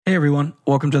Hey everyone,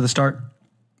 welcome to The Start.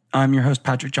 I'm your host,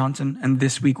 Patrick Johnson, and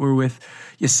this week we're with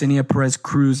Yesenia Perez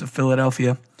Cruz of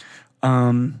Philadelphia.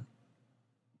 To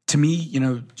me,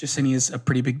 Yesenia is a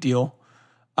pretty big deal.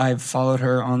 I've followed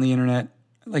her on the internet,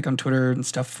 like on Twitter and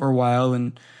stuff for a while,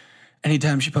 and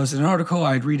anytime she posted an article,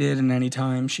 I'd read it, and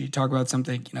anytime she talked about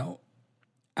something,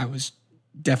 I was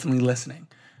definitely listening.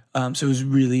 So it was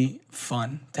really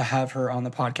fun to have her on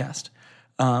the podcast.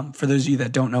 For those of you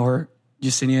that don't know her,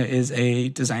 Yesenia is a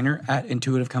designer at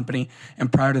Intuitive Company,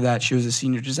 and prior to that, she was a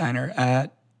senior designer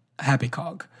at Happy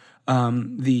Cog,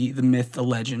 the myth, the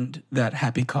legend that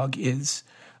Happy Cog is.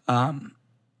 But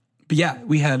yeah,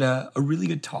 we had a really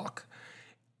good talk.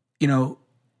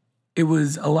 It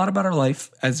was a lot about our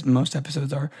life, as most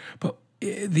episodes are, but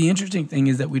the interesting thing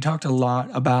is that we talked a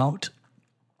lot about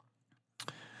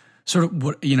sort of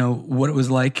what it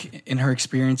was like in her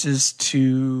experiences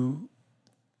to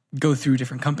go through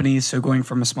different companies. So going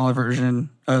from a smaller version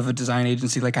of a design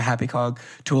agency like a Happy Cog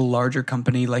to a larger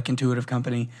company like Intuitive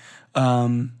Company.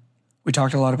 We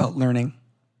talked a lot about learning,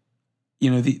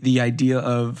 the idea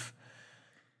of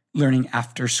learning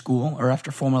after school or after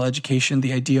formal education,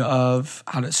 the idea of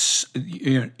how to, at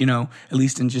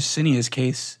least in Yesenia's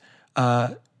case,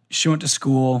 she went to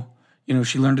school,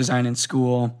 she learned design in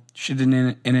school. She did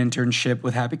an internship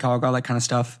with Happy Cog, all that kind of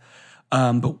stuff.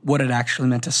 But what it actually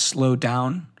meant to slow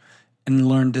down and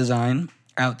learn design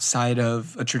outside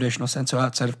of a traditional sense, so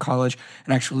outside of college,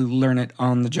 and actually learn it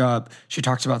on the job. She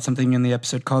talks about something in the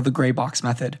episode called the gray box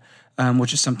method,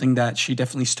 which is something that she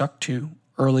definitely stuck to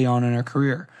early on in her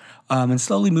career, and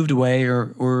slowly moved away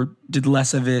or did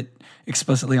less of it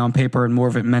explicitly on paper and more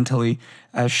of it mentally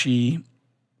as she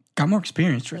got more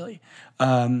experience, really.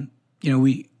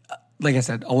 We, like I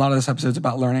said, a lot of this episode's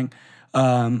about learning,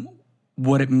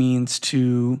 what it means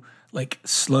to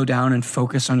slow down and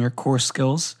focus on your core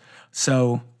skills.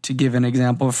 So to give an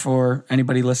example for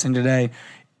anybody listening today,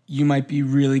 you might be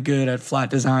really good at flat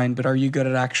design, but are you good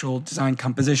at actual design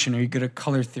composition? Are you good at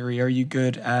color theory? Are you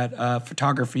good at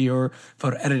photography or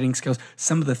photo editing skills?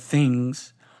 Some of the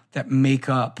things that make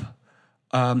up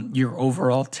your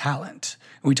overall talent.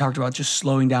 And we talked about just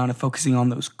slowing down and focusing on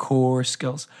those core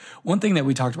skills. One thing that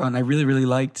we talked about and I really, really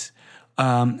liked,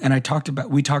 and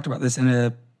we talked about this in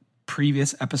a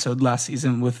previous episode last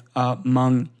season with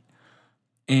Mung,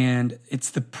 and it's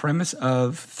the premise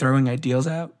of throwing ideas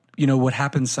out. What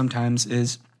happens sometimes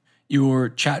is you're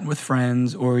chatting with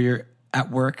friends or you're at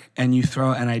work and you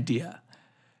throw an idea,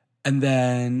 and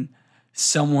then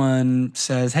someone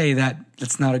says, hey,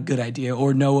 that's not a good idea,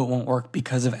 or no, it won't work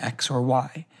because of X or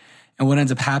Y. And what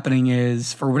ends up happening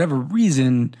is, for whatever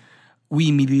reason, we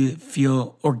immediately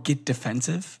feel or get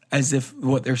defensive, as if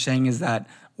what they're saying is that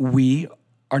we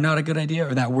are not a good idea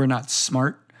or that we're not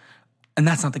smart. And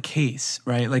that's not the case,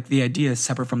 right? The idea is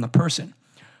separate from the person.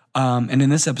 And in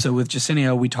this episode with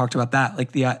Yesenia, we talked about that,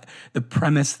 the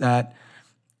premise that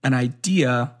an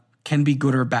idea can be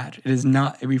good or bad. It is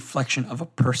not a reflection of a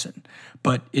person,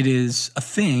 but it is a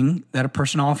thing that a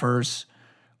person offers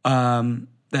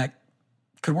that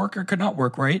could work or could not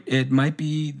work, right? It might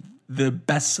be the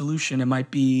best solution. It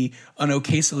might be an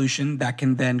okay solution that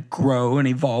can then grow and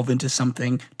evolve into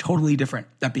something totally different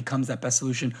that becomes that best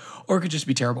solution, or it could just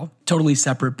be terrible, totally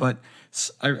separate. But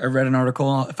I read an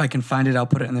article. If I can find it, I'll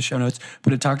put it in the show notes.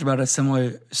 But it talked about a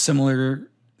similar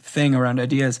thing around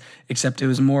ideas, except it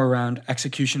was more around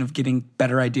execution of getting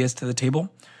better ideas to the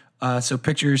table. So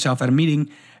picture yourself at a meeting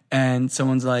and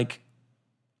someone's like,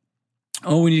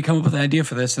 oh, we need to come up with an idea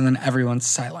for this. And then everyone's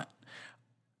silent.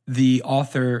 The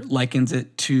author likens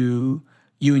it to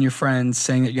you and your friends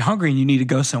saying that you're hungry and you need to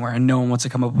go somewhere and no one wants to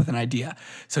come up with an idea.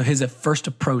 So his first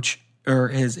approach or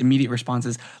his immediate response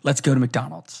is, let's go to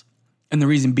McDonald's. And the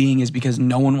reason being is because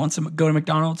no one wants to go to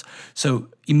McDonald's. So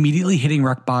immediately hitting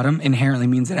rock bottom inherently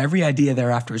means that every idea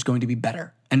thereafter is going to be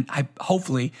better. And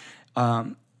hopefully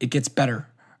it gets better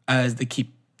as they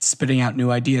keep spitting out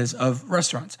new ideas of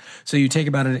restaurants. So you take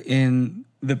about it in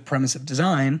the premise of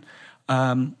design.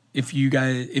 If you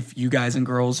guys and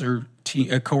girls or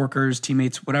coworkers,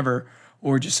 teammates, whatever,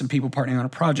 or just some people partnering on a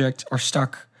project are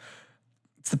stuck,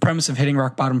 it's the premise of hitting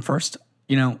rock bottom first.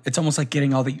 It's almost like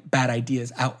getting all the bad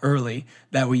ideas out early.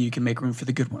 That way you can make room for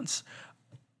the good ones.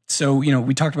 So,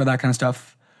 we talked about that kind of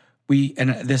stuff. And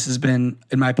this has been,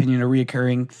 in my opinion, a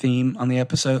reoccurring theme on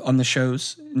the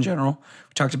shows in general.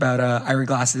 We talked about Ira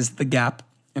Glass's The Gap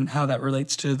and how that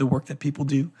relates to the work that people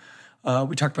do.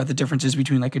 We talked about the differences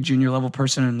between a junior level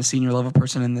person and a senior level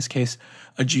person, in this case,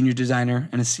 a junior designer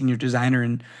and a senior designer,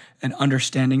 and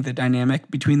understanding the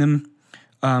dynamic between them,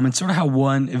 and sort of how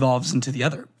one evolves into the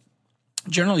other.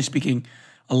 Generally speaking,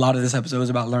 a lot of this episode is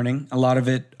about learning. A lot of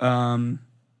it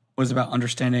was about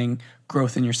understanding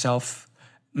growth in yourself,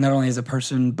 not only as a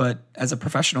person, but as a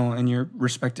professional in your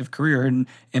respective career. And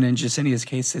in Yesenia's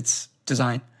case, it's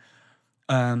design.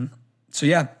 So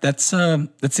yeah, that's the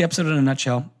episode in a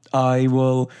nutshell. I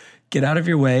will get out of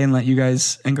your way and let you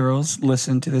guys and girls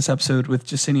listen to this episode with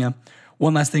Yesenia.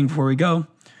 One last thing before we go.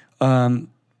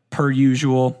 Per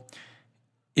usual,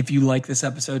 if you like this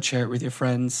episode, share it with your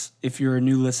friends. If you're a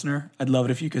new listener, I'd love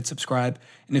it if you could subscribe.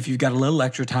 And if you've got a little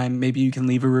extra time, maybe you can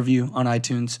leave a review on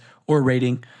iTunes or a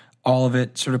rating. All of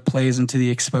it sort of plays into the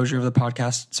exposure of the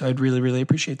podcast. So I'd really, really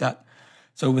appreciate that.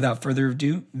 So without further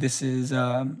ado, this is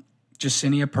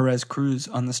Yesenia Perez Cruz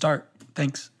on the start.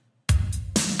 Thanks.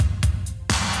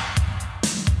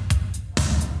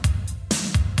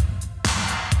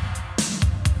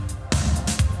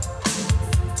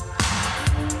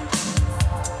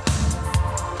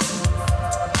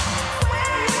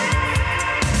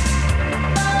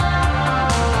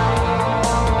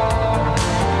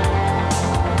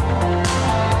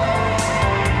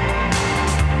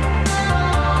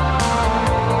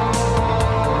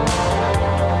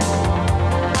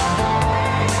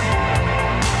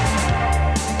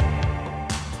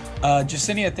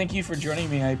 Yesenia, thank you for joining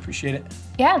me. I appreciate it.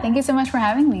 Yeah, thank you so much for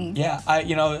having me. Yeah, I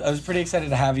was pretty excited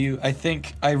to have you. I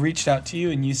think I reached out to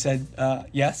you and you said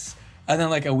yes. And then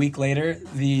like a week later,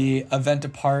 the Event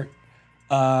Apart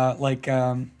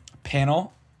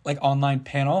panel, like online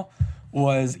panel,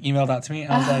 was emailed out to me.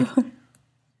 And I was like,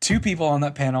 2 people on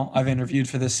that panel I've interviewed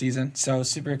for this season. So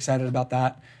super excited about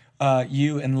that.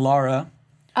 You and Laura.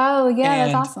 Oh, yeah,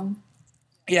 that's awesome.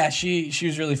 Yeah, she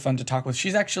was really fun to talk with.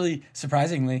 She's actually,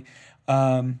 surprisingly,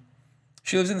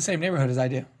 she lives in the same neighborhood as I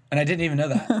do. And I didn't even know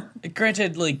that.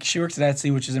 Granted, like, she works at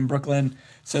Etsy, which is in Brooklyn.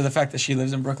 So the fact that she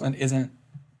lives in Brooklyn isn't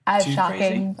as too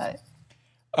shocking, crazy.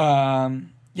 But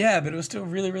yeah, but it was still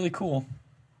really, really cool.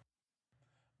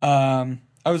 I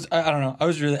don't know.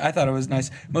 I thought it was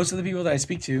nice. Most of the people that I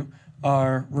speak to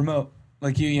are remote.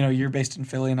 Like you're based in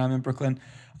Philly and I'm in Brooklyn.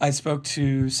 I spoke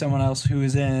to someone else who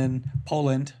is in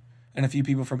Poland and a few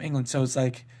people from England. So it's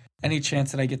like any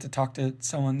chance that I get to talk to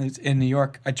someone who's in New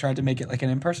York, I tried to make it like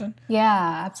an in-person.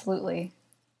 Yeah, absolutely.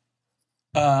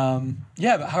 Yeah,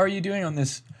 but how are you doing on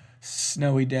this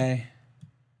snowy day?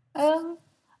 A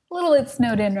little bit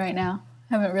snowed in right now.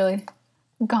 Haven't really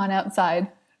gone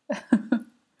outside.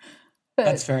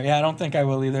 That's fair. Yeah, I don't think I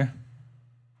will either.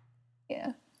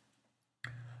 Yeah.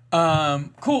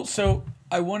 Cool. So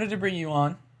I wanted to bring you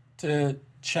on to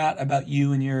chat about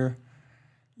you and your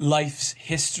life's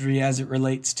history as it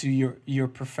relates to your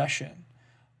profession.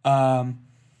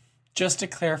 Just to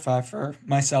clarify for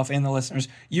myself and the listeners,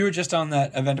 you were just on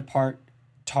that Event Apart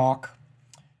talk.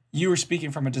 You were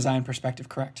speaking from a design perspective,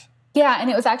 correct? Yeah, and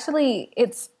it was actually,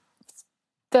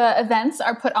 the events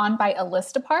are put on by A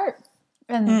List Apart,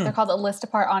 and they're called A List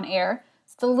Apart on Air.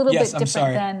 It's a little bit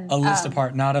different than A List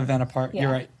Apart, not Event Apart. Yeah,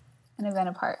 you're right. An Event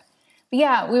Apart. But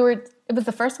yeah, it was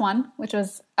the first one, which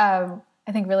was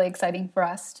I think really exciting for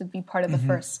us to be part of the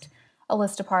first A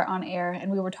List Apart on Air,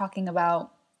 and we were talking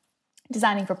about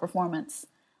designing for performance,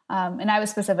 and I was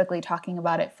specifically talking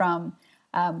about it from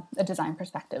a design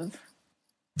perspective.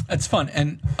 That's fun.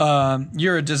 And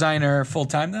you're a designer full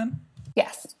time then?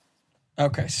 Yes.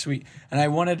 Okay, sweet. And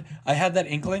I had that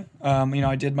inkling.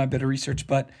 I did my bit of research,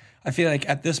 but I feel like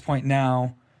at this point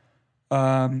now,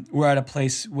 we're at a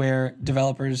place where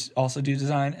developers also do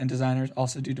design and designers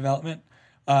also do development.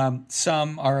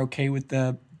 Some are okay with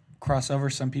the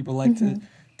crossover. Some people like to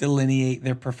delineate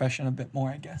their profession a bit more,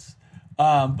 I guess.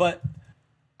 But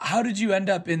how did you end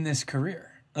up in this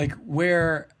career? Like,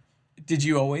 where did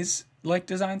you always like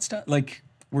design stuff? Like,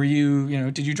 were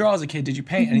you, did you draw as a kid? Did you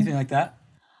paint anything like that?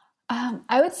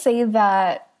 I would say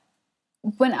that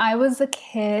when I was a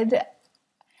kid,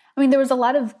 there was a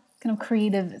lot of kind of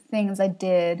creative things I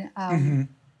did.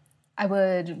 I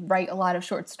would write a lot of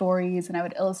short stories and I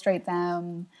would illustrate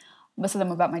them, most of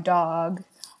them about my dog.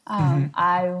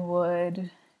 I would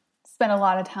spend a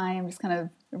lot of time just kind of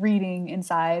reading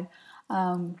inside.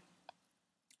 I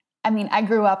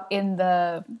grew up in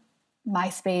the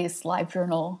MySpace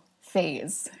LiveJournal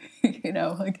phase,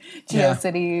 like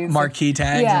GeoCities. Marquee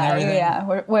tags and everything.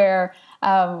 Yeah, where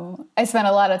I spent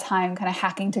a lot of time kind of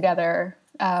hacking together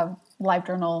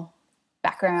LiveJournal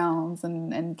backgrounds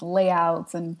and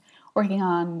layouts and working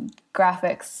on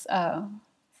graphics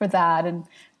for that and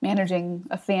managing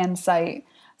a fan site.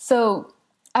 So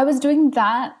I was doing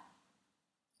that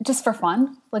just for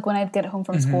fun, like when I'd get home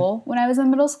from school when I was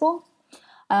in middle school.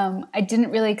 I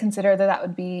didn't really consider that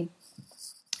would be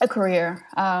a career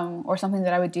or something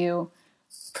that I would do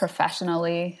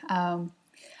professionally.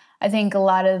 I think a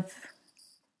lot of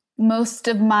most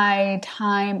of my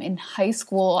time in high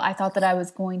school, I thought that I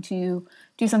was going to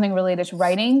do something related to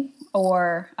writing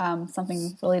or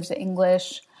something related to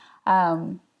English.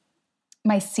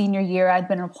 My senior year, I'd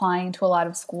been applying to a lot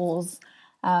of schools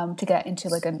to get into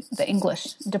like the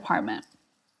English department.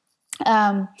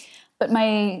 But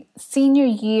my senior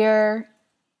year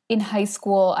in high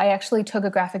school, I actually took a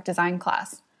graphic design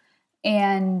class,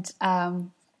 and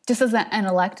just as an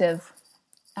elective,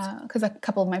 because a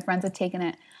couple of my friends had taken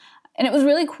it, and it was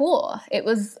really cool. It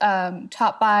was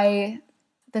taught by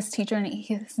this teacher, and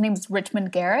his name is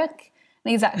Richmond Garrick,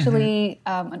 and he's actually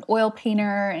an oil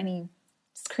painter, and he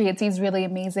creates these really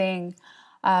amazing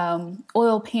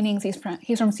oil paintings.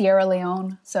 He's from Sierra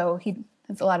Leone, so he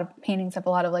has a lot of paintings have a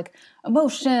lot of like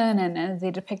emotion, and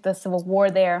they depict the Civil War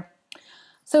there.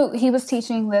 So he was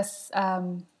teaching this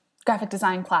graphic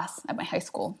design class at my high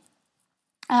school.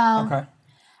 Okay.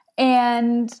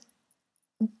 And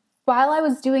while I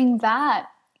was doing that,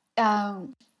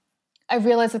 I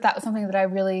realized that was something that I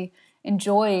really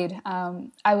enjoyed.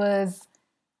 I was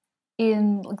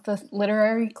in like the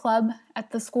literary club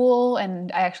at the school,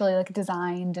 and I actually like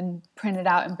designed and printed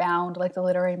out and bound like the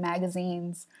literary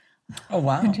magazines. Oh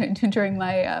wow! During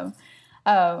my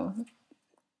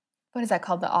what is that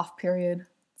called? The off period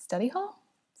study hall?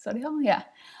 Yeah.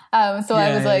 So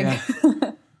I was like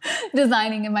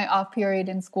designing in my off period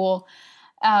in school.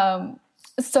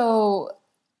 So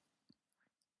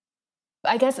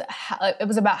I guess it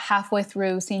was about halfway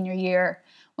through senior year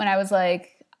when I was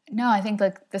like, no, I think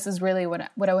like this is really what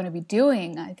I want to be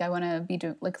doing. Like I want to be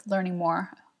learning more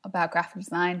about graphic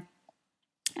design.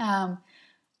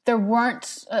 There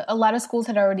weren't a lot of schools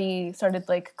had already started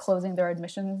like closing their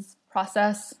admissions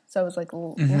process, so it was like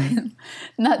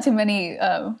not too many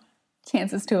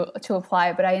chances to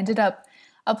apply. But I ended up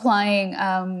applying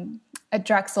at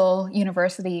Drexel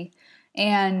University,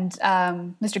 and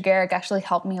Mr. Garrick actually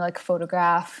helped me like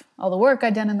photograph all the work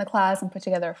I'd done in the class and put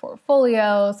together a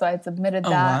portfolio. So I submitted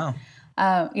that.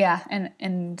 Wow.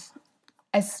 And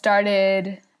I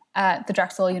started at the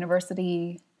Drexel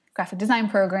University graphic design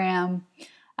program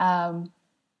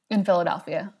in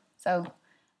Philadelphia. So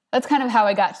that's kind of how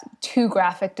I got to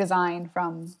graphic design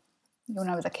from when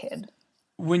I was a kid.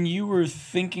 When you were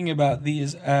thinking about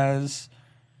these as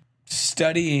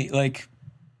study, like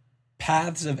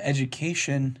paths of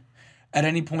education, at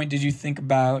any point did you think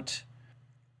about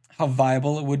how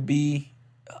viable it would be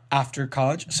after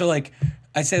college? So like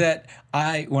I say that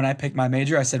when I picked my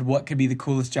major, I said, what could be the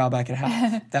coolest job I could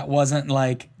have? That wasn't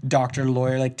like doctor,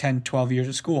 lawyer, like 10, 12 years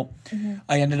of school. Mm-hmm.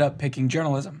 I ended up picking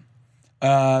journalism.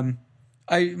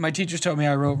 My teachers told me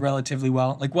I wrote relatively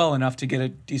well, like well enough to get a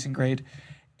decent grade.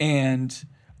 And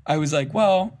I was like,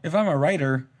 well, if I'm a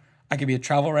writer, I could be a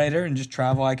travel writer and just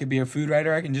travel. I could be a food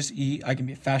writer. I can just eat. I can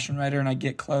be a fashion writer and I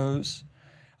get clothes.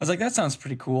 I was like, that sounds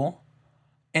pretty cool.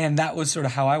 And that was sort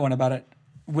of how I went about it.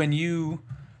 When you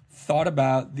thought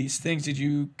about these things, did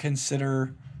you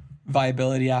consider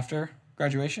viability after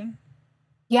graduation?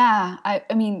 Yeah.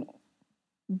 I mean,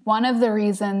 one of the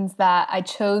reasons that I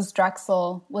chose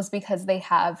Drexel was because they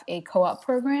have a co-op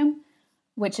program,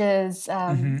 which is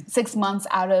 6 months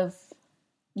out of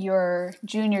your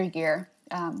junior year.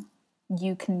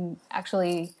 You can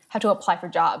actually have to apply for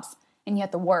jobs and you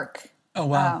have to work. Oh,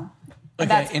 wow.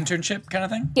 Like an internship kind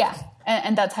of thing? Yeah.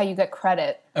 And that's how you get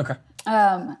credit. Okay.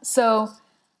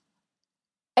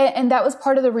 And that was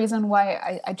part of the reason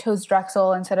why I chose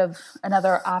Drexel instead of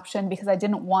another option, because I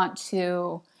didn't want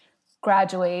to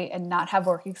graduate and not have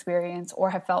work experience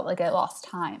or have felt like I lost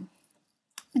time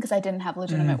because I didn't have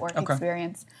legitimate work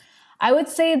experience. I would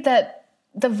say that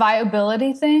the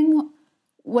viability thing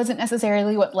wasn't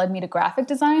necessarily what led me to graphic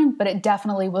design, but it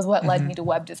definitely was what led me to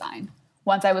web design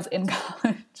once I was in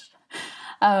college.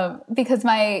 Because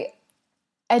my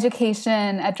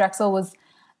education at Drexel was,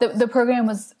 the program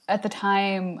was at the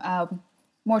time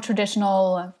more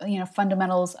traditional,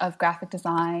 fundamentals of graphic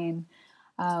design,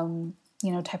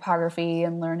 typography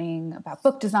and learning about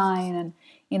book design and,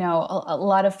 a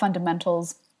lot of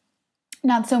fundamentals,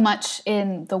 not so much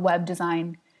in the web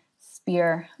design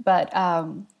sphere, but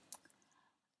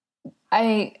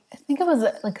I think it was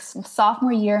like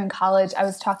sophomore year in college. I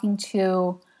was talking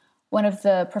to one of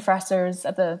the professors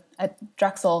at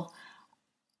Drexel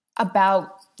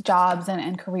about jobs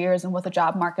and careers and what the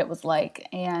job market was like.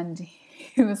 And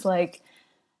he was like,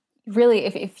 really,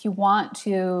 if you want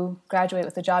to graduate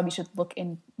with a job, you should look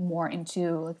more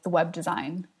into like the web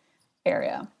design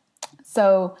area.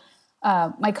 So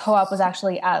my co-op was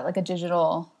actually at like a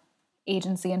digital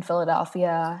agency in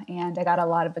Philadelphia, and I got a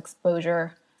lot of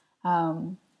exposure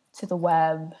to the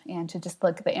web and to just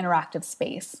like the interactive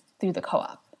space through the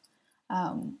co-op.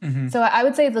 So I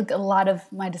would say like a lot of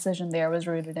my decision there was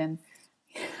rooted in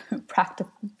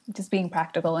just being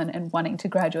practical and wanting to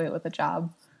graduate with a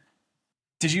job.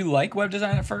 Did you like web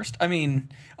design at first? I mean,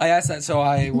 I asked that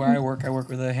where I work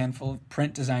with a handful of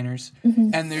print designers,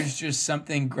 and there's just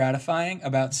something gratifying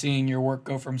about seeing your work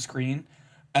go from screen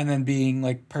and then being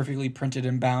like perfectly printed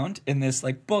and bound in this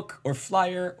like book or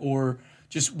flyer or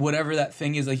just whatever that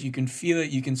thing is. Like you can feel it,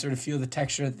 you can sort of feel the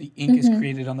texture that the ink is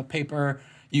created on the paper.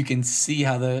 You can see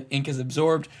how the ink is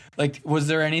absorbed. Like, was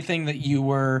there anything that you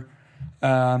were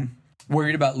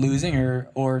worried about losing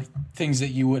or things that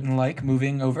you wouldn't like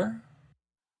moving over?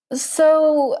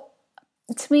 So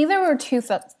to me, there were two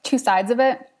sides of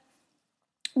it.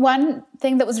 One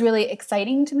thing that was really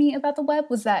exciting to me about the web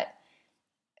was that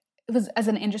it was, as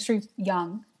an industry,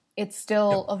 young. It's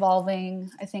still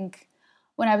evolving. I think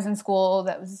when I was in school,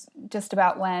 that was just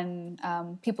about when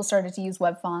people started to use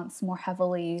web fonts more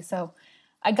heavily. So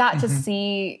I got to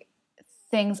see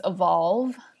things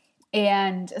evolve.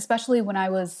 And especially when I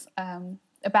was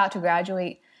about to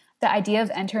graduate, the idea of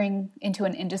entering into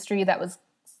an industry that was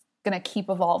going to keep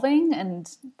evolving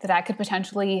and that I could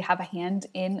potentially have a hand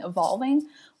in evolving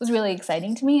was really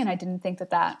exciting to me. And I didn't think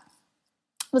that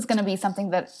was going to be something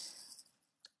that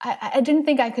I didn't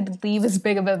think I could leave as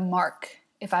big of a mark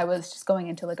if I was just going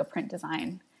into like a print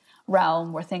design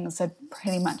realm where things had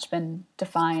pretty much been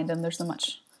defined and there's so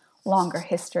much longer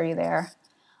history there.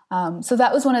 So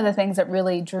that was one of the things that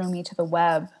really drew me to the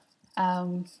web.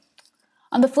 On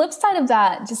the flip side of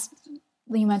that, just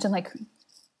you mentioned like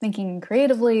thinking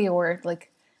creatively or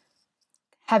like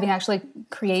having actually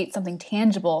create something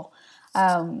tangible.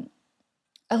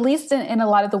 At least in a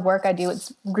lot of the work I do,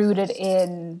 it's rooted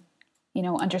in,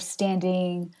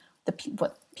 understanding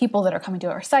what people that are coming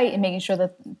to our site and making sure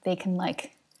that they can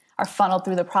are funneled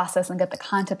through the process and get the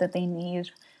content that they need.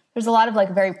 There's a lot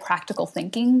of very practical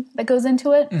thinking that goes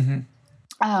into it.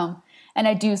 And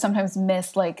I do sometimes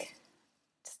miss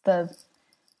just the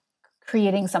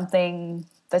creating something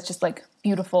that's just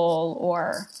beautiful,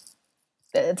 or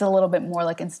it's a little bit more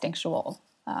instinctual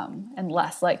and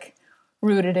less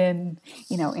rooted in,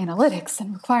 analytics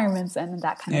and requirements and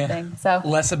that kind of thing. So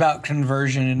less about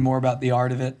conversion and more about the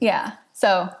art of it. Yeah.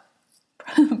 So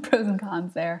pros and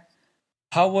cons there.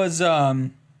 How was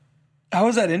that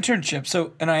internship?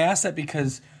 So, and I asked that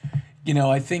because,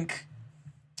 I think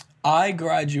I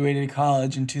graduated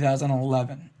college in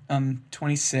 2011. I'm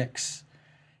 26.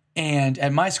 And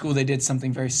at my school, they did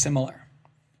something very similar,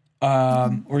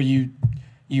 where you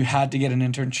had to get an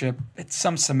internship at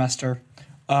some semester,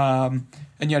 and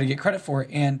you had to get credit for it.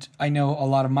 And I know a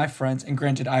lot of my friends, and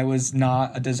granted, I was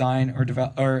not a design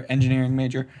or engineering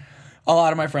major. A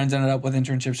lot of my friends ended up with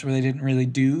internships where they didn't really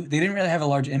have a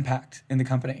large impact in the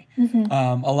company.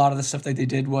 A lot of the stuff that they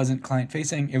did wasn't client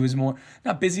facing. It was more,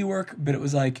 not busy work, but it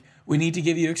was we need to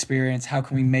give you experience. How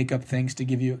can we make up things to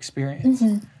give you experience?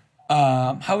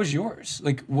 How was yours?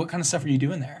 What kind of stuff are you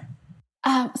doing there?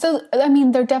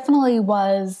 There definitely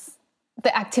was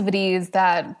the activities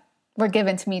that were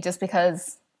given to me just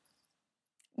because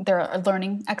they're a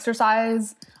learning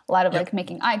exercise, a lot of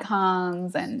making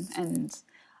icons and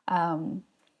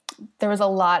there was a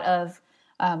lot of,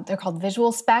 they're called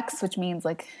visual specs, which means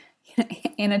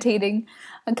annotating,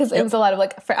 because it was a lot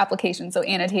of for applications. So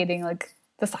annotating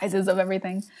the sizes of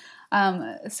everything.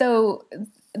 So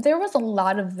there was a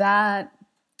lot of that.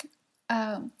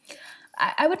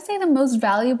 I would say the most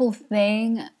valuable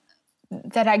thing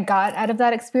that I got out of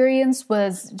that experience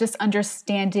was just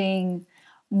understanding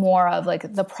more of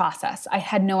the process. I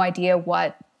had no idea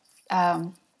what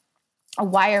a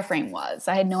wireframe was.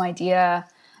 I had no idea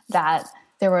that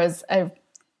there was a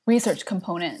research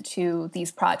component to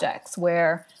these projects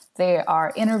where they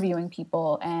are interviewing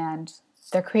people and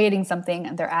they're creating something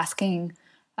and they're asking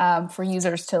for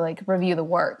users to review the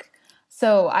work.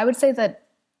 So I would say that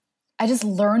I just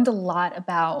learned a lot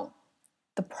about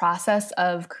the process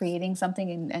of creating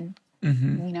something and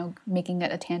making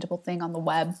it a tangible thing on the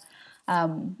web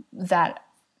that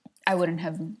I wouldn't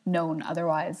have known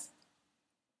otherwise.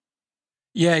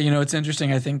 Yeah, it's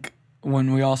interesting. I think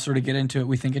when we all sort of get into it,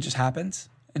 we think it just happens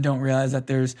and don't realize that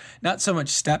there's not so much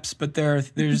steps, but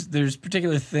there's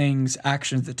particular things,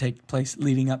 actions that take place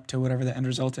leading up to whatever the end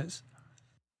result is.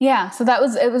 Yeah, so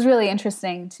it was really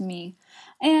interesting to me.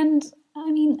 And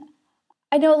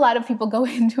I know a lot of people go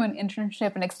into an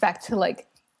internship and expect to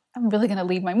I'm really going to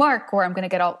leave my mark or I'm going to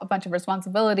get a bunch of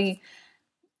responsibility.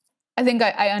 I think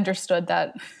I understood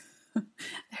that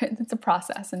it's a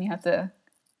process and you have to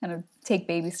kind of take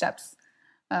baby steps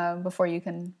before you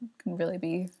can really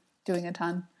be doing a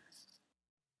ton.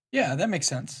 Yeah, that makes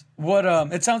sense. What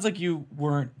it sounds like you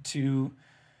weren't too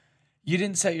you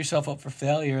didn't set yourself up for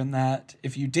failure in that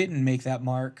if you didn't make that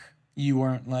mark, you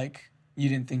weren't like, you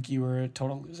didn't think you were a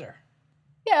total loser.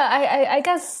 Yeah, I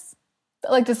guess,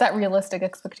 like, just set realistic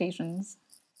expectations.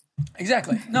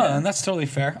 Exactly. No, and that's totally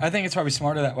fair. I think it's probably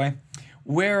smarter that way.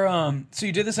 Where, so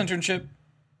you did this internship.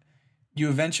 You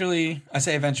eventually, I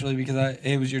say eventually because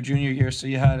it was your junior year, so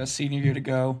you had a senior year to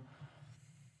go.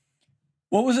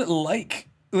 What was it like?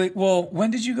 Like, well,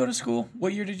 when did you go to school?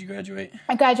 What year did you graduate?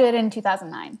 I graduated in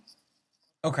 2009.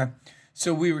 Okay.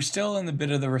 So we were still in the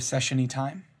bit of the recession-y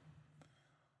time.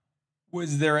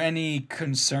 Was there any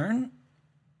concern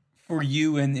for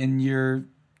you in your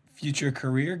future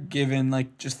career, given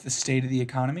like just the state of the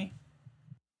economy?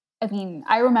 I mean,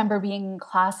 I remember being in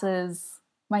classes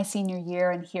my senior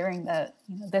year and hearing that,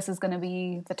 this is going to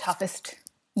be the toughest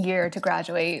year to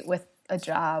graduate with a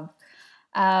job.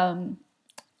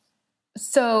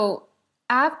 So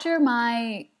after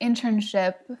my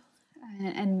internship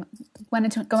and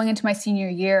going into my senior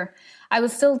year, I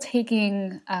was still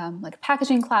taking like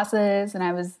packaging classes, and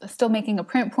I was still making a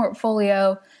print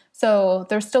portfolio. So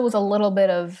there still was a little bit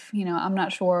of, I'm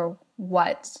not sure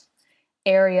what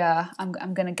area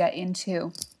I'm going to get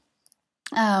into.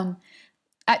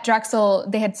 At Drexel,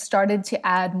 they had started to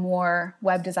add more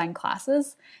web design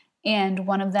classes, and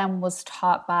one of them was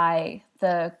taught by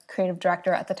the creative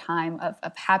director at the time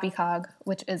of Happy Cog,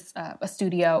 which is a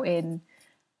studio in,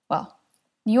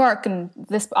 New York, and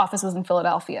this office was in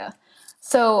Philadelphia.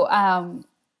 So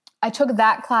I took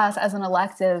that class as an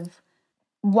elective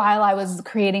while I was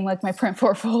creating like my print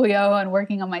portfolio and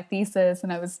working on my thesis,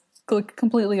 and I was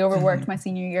completely overworked my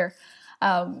senior year.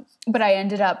 But I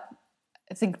ended up,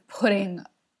 I think, putting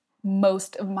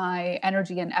most of my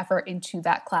energy and effort into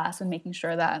that class and making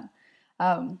sure that,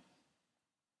 I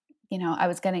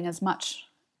was getting as much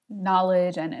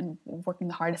knowledge and working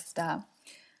the hardest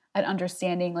at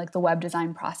understanding like the web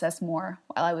design process more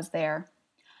while I was there.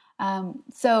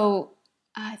 So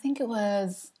I think it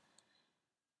was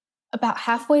about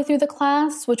halfway through the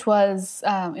class, which was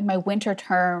in my winter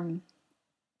term,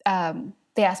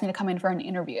 they asked me to come in for an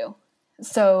interview.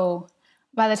 So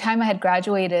by the time I had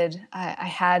graduated, I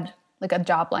had like a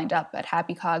job lined up at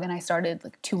Happy Cog, and I started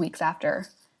like 2 weeks after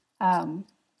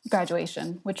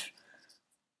graduation, which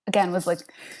again was like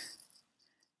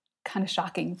kind of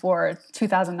shocking for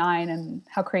 2009 and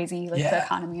how crazy like the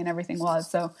economy and everything was.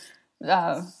 So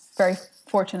very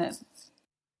fortunate.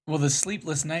 Well, the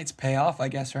sleepless nights pay off, I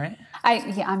guess, right? I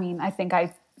think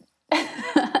I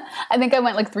I think I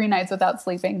went like 3 nights without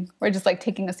sleeping. We're just like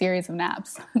taking a series of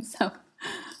naps. So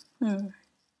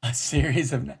a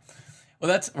series of naps. Well,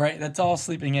 that's right. That's all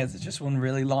sleeping is. It's just one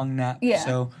really long nap. Yeah.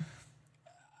 So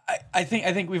I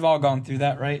think we've all gone through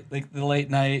that, right? Like the late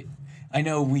night. I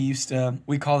know we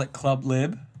called it Club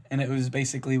Lib, and it was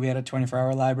basically we had a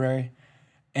 24-hour library,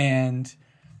 and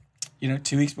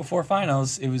 2 weeks before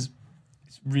finals, it's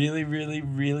really, really,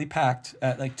 really packed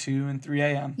at like 2 and 3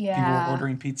 a.m. Yeah. People were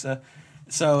ordering pizza.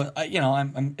 So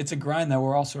it's a grind that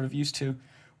we're all sort of used to.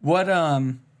 What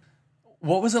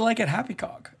was it like at Happy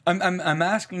Cog? I'm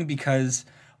asking because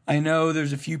I know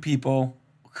there's a few people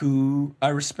who I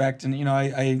respect and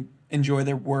I enjoy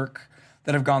their work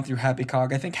that have gone through Happy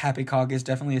Cog. I think Happy Cog is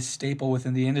definitely a staple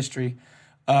within the industry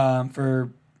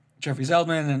for Jeffrey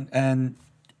Zeldman and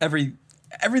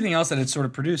everything else that it's sort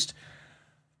of produced.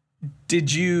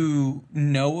 Did you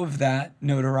know of that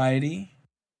notoriety?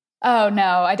 Oh,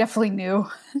 no, I definitely knew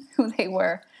who they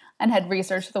were and had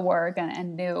researched the work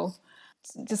and knew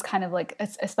just kind of like,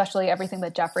 especially everything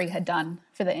that Jeffrey had done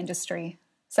for the industry.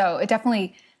 So it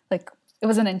definitely, like, it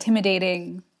was an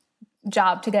intimidating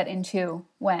job to get into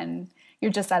when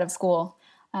you're just out of school,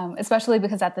 especially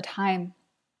because at the time,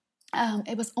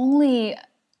 it was only,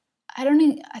 I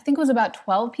think it was about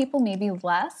 12 people, maybe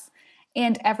less.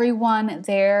 And everyone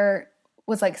there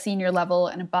was like senior level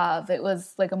and above. It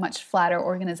was like a much flatter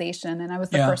organization. And I was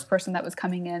the first person that was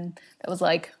coming in that was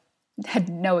like, had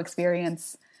no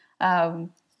experience. So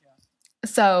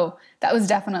that was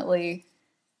definitely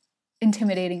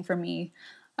intimidating for me.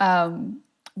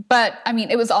 But I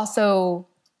mean, it was also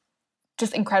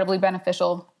just incredibly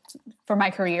beneficial for my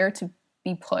career to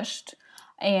be pushed.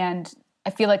 And I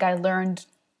feel like I learned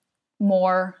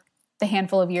more the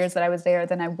handful of years that I was there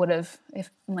than I would have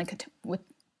if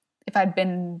I'd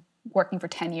been working for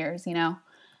 10 years, How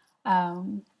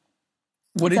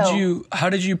did you, I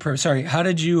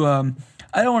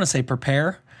don't want to say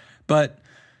prepare, but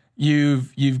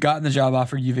you've gotten the job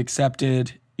offer, you've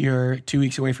accepted, you're 2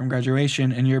 weeks away from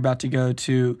graduation, and you're about to go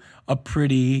to a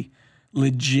pretty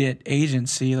legit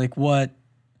agency. Like, what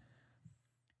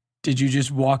did you just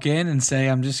walk in and say,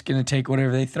 I'm just going to take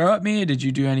whatever they throw at me? Did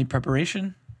you do any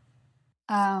preparation?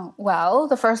 Well,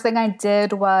 the first thing I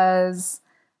did was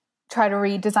try to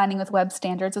read Designing with Web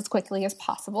Standards as quickly as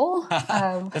possible.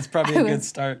 That's probably a good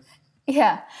start.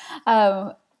 Yeah.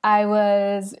 I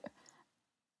was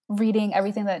reading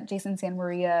everything that Jason San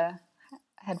Maria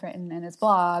had written in his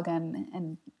blog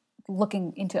and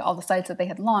looking into all the sites that they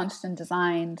had launched and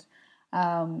designed.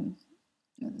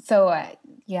 So I,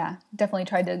 definitely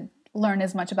tried to learn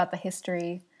as much about the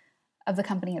history of the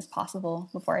company as possible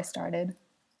before I started.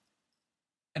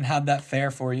 And how'd that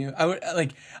fare for you?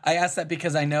 I asked that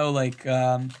because I know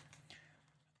and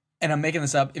I'm making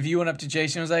this up. If you went up to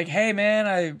Jason and was like, "Hey man,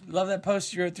 I love that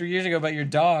post you wrote 3 years ago about your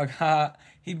dog,"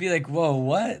 he'd be like, "Whoa,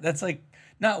 what? That's like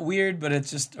not weird, but it's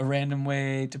just a random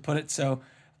way to put it." So,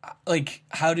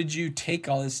 how did you take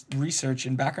all this research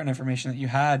and background information that you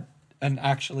had and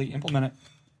actually implement it?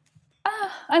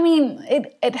 I mean,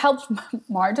 it helped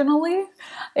marginally.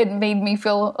 It made me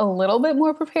feel a little bit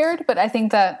more prepared, but I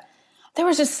think that there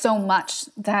was just so much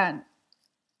that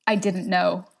I didn't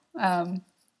know and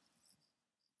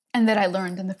that I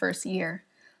learned in the first year.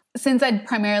 Since I'd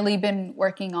primarily been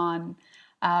working on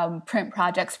print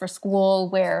projects for school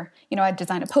where, I'd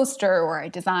design a poster or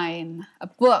I'd design a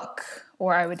book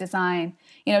or I would design,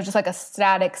 just like a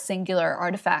static singular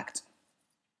artifact.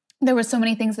 There were so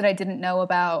many things that I didn't know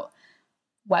about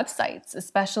websites,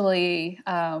 especially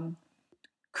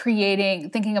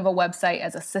thinking of a website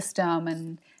as a system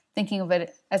and thinking of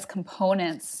it as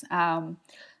components.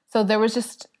 So there was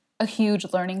just a huge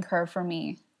learning curve for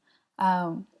me,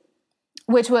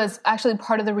 which was actually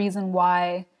part of the reason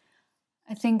why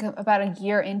I think about a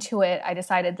year into it, I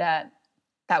decided that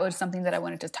was something that I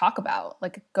wanted to talk about,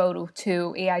 go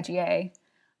to AIGA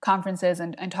conferences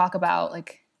and talk about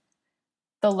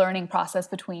the learning process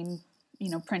between,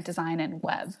 print design and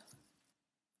web.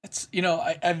 It's,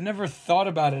 I've never thought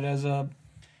about it as I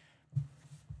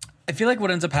feel like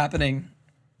what ends up happening,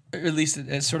 or at least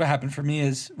it sort of happened for me,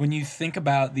 is when you think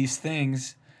about these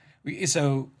things,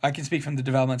 so I can speak from the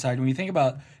development side. When you think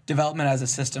about development as a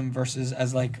system versus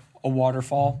as a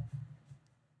waterfall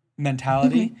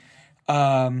mentality,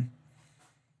 I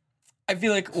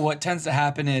feel like what tends to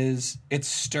happen is it's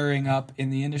stirring up in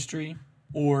the industry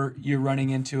or you're running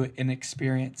into an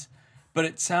experience. But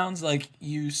it sounds like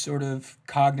you sort of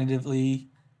cognitively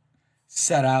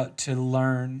set out to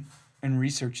learn and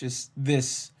research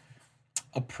this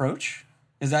approach.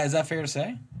 Is that fair to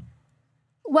say?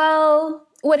 Well,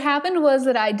 what happened was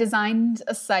that I designed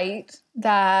a site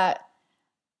that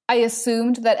I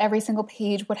assumed that every single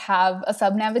page would have a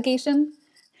sub-navigation.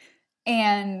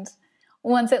 And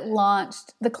once it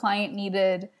launched, the client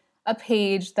needed a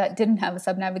page that didn't have a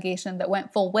sub-navigation that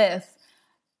went full width.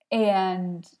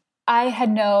 And I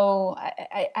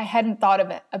hadn't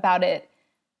thought about it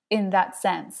in that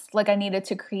sense. I needed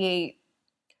to create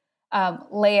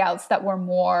layouts that were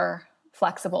more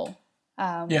flexible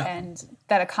and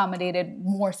that accommodated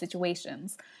more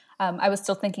situations. I was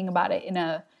still thinking about it in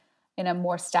a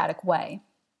more static way.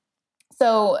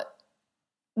 So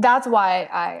that's why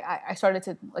I started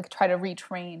to try to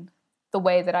retrain the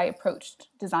way that I approached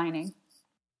designing.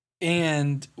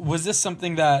 And was this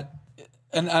something that,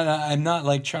 and I'm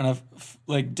not trying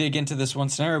to dig into this one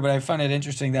scenario, but I find it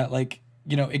interesting that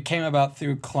it came about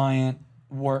through client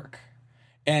work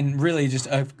and really just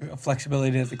a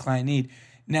flexibility that the client need.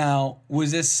 Now,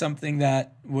 was this something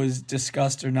that was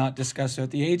discussed or not discussed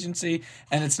at the agency?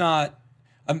 And it's not,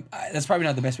 that's probably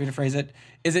not the best way to phrase it.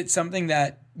 Is it something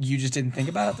that you just didn't think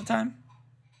about at the time?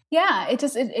 Yeah, I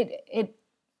guess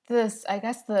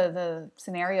the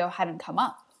scenario hadn't come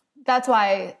up. That's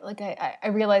why, I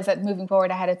realized that moving forward,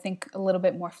 I had to think a little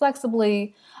bit more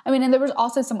flexibly. I mean, and there was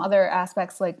also some other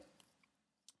aspects,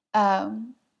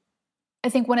 I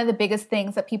think one of the biggest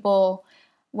things that people,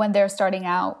 when they're starting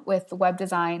out with web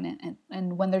design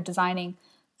and when they're designing,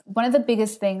 one of the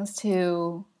biggest things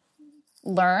to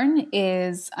learn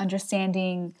is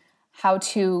understanding how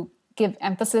to give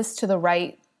emphasis to the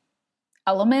right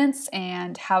elements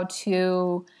and how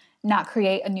to not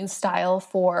create a new style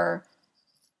for,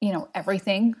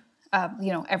 everything.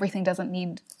 Everything doesn't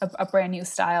need a brand new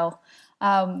style.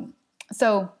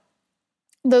 So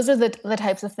those are the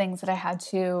types of things that I had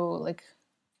to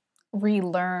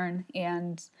relearn.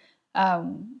 And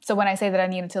so when I say that I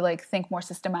needed to think more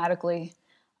systematically,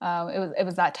 it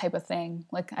was that type of thing.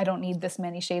 I don't need this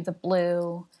many shades of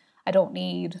blue. I don't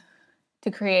need to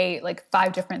create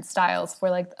 5 different styles for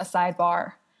a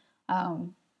sidebar.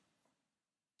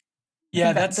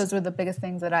 Those were the biggest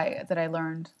things that I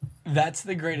learned. That's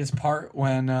the greatest part.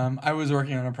 When I was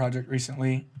working on a project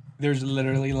recently, there's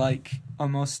literally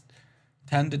almost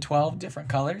 10 to 12 different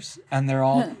colors, and they're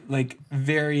all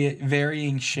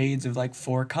varying shades of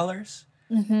 4 colors.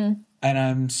 Mm-hmm. And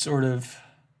I'm sort of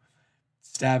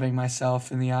stabbing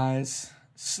myself in the eyes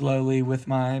slowly with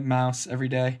my mouse every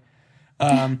day.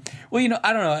 Well,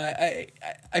 I don't know.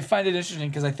 I find it interesting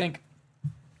because I think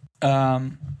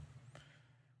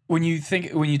when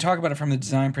you talk about it from the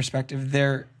design perspective,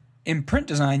 in print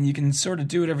design, you can sort of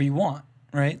do whatever you want,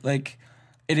 right? Like,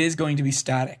 it is going to be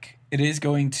static. It is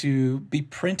going to be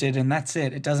printed, and that's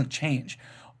it. It doesn't change.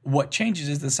 What changes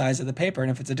is the size of the paper, and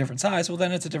if it's a different size, well,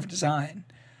 then it's a different design.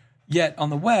 Yet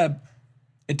on the web,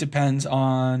 it depends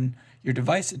on your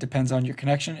device. It depends on your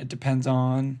connection. It depends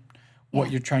on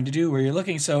what you're trying to do, where you're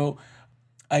looking. So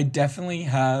I definitely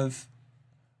have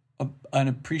an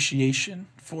appreciation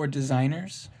for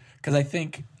designers, because I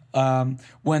think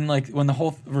when the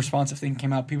whole responsive thing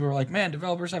came out, people were like, man,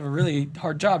 developers have a really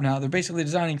hard job now. They're basically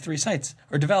designing 3 sites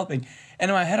or developing.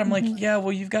 And in my head, I'm like, yeah,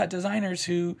 well, you've got designers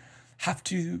who have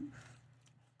to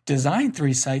design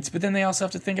 3 sites, but then they also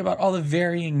have to think about all the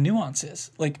varying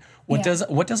nuances. Like, what does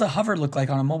a hover look like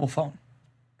on a mobile phone?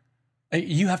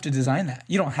 You have to design that.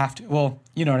 You don't have to. Well,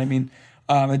 you know what I mean?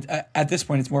 At this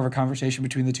point, it's more of a conversation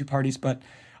between the two parties, but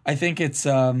I think it's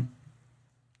an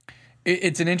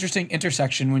interesting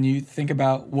intersection when you think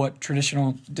about what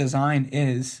traditional design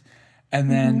is and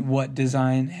then what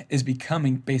design is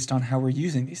becoming based on how we're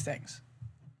using these things.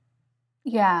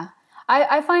 Yeah.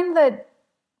 I find that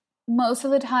most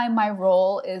of the time my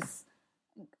role is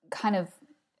kind of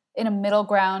in a middle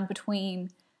ground between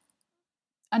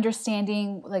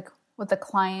understanding like what the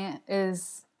client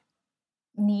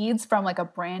needs from like a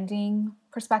branding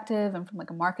perspective and from like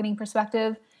a marketing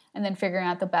perspective, and then figuring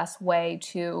out the best way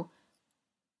to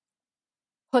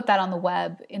put that on the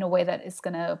web in a way that is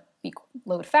going to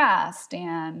load fast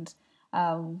and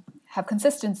have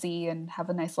consistency and have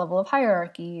a nice level of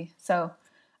hierarchy. So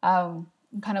I'm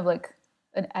kind of like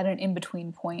at an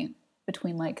in-between point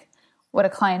between like what a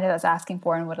client is asking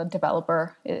for and what a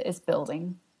developer is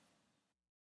building.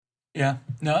 Yeah,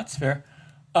 no, that's fair.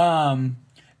 And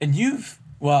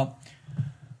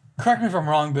correct me if I'm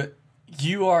wrong, but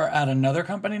you are at another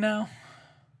company now?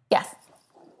 Yes.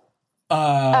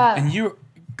 And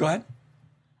go ahead.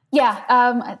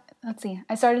 Yeah. Let's see.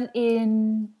 I started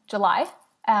in July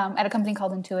at a company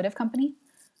called Intuitive Company.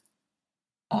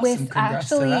 Awesome. Congrats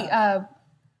to that.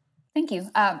 Thank you.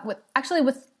 With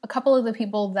a couple of the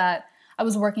people that I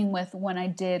was working with when I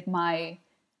did my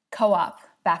co-op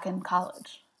back in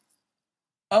college.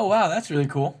 Oh, wow. That's really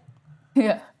cool.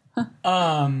 Yeah.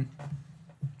 And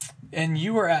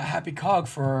you were at Happy Cog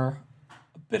for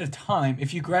a bit of time.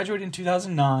 If you graduated in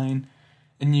 2009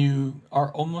 and you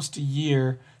are almost a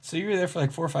year, so you were there for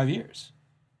like 4 or 5 years.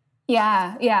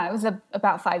 Yeah. It was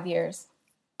about 5 years.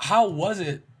 How was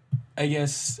it, I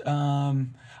guess,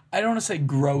 I don't want to say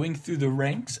growing through the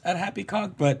ranks at Happy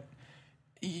Cog, but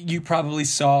you probably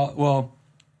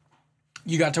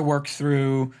you got to work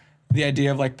through the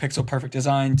idea of like pixel perfect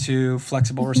design to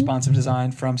flexible responsive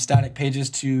design, from static pages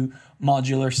to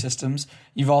modular systems.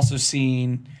 You've also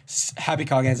seen Happy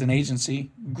Cog as an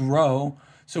agency grow.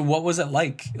 So what was it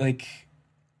like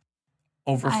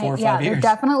over 4 or 5 years? There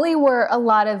definitely were a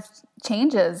lot of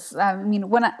changes. I mean,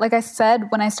 when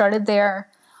I started there,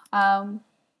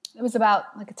 it was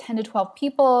about like 10 to 12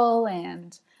 people,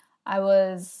 and I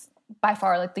was by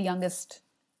far like the youngest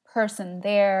person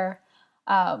there.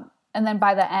 And then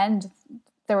by the end,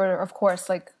 there were, of course,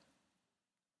 like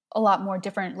a lot more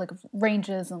different like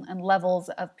ranges and levels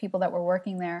of people that were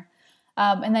working there.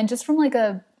 And then just from like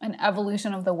an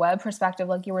evolution of the web perspective,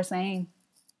 like you were saying,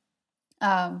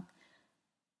 I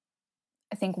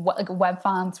think web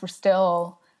fonts were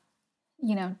still,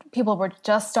 people were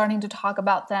just starting to talk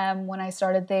about them when I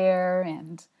started there.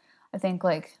 And I think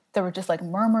like there were just like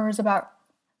murmurs about,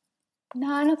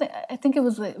 I think it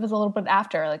was a little bit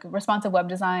after, like responsive web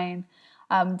design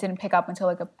didn't pick up until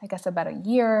I guess about a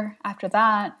year after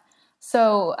that.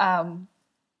 So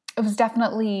it was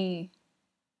definitely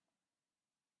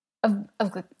a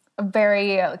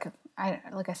very,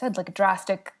 like I said, like a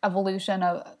drastic evolution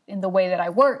in the way that I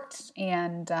worked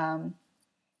and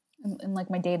in like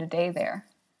my day-to-day there.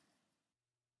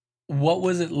 What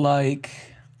was it like?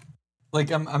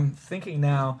 Like I'm thinking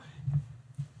now,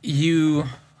 you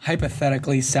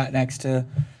hypothetically sat next to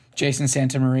Jason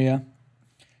Santamaria,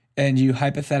 and you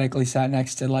hypothetically sat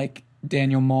next to like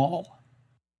Daniel Mall,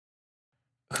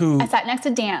 who I sat next to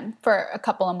Dan for a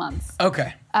couple of months.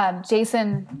 Okay.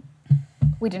 Jason,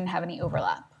 we didn't have any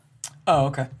overlap. Oh,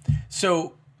 okay.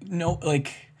 So no,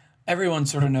 like everyone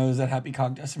sort of knows that Happy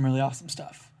Cog does some really awesome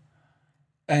stuff,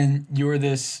 and you're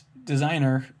this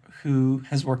designer who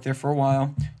has worked there for a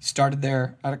while, started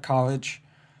there out of college.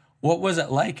 What was it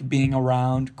like being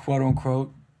around, quote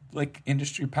unquote, like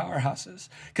industry powerhouses.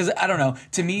 Because I don't know,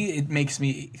 to me it makes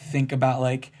me think about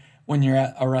like when you're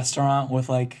at a restaurant with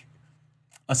like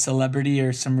a celebrity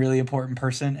or some really important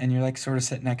person, and you're like sort of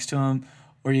sit next to him,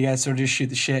 or you guys sort of just shoot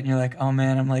the shit, and you're like, oh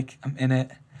man, I'm in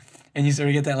it, and you sort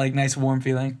of get that like nice warm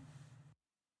feeling.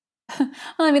 Well,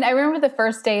 I mean, I remember the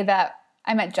first day that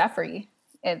I met Jeffrey,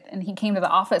 and he came to the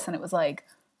office, and it was like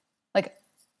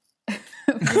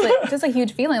it was like just a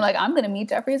huge feeling like I'm going to meet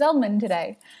Jeffrey Zeldman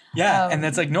today. Yeah, and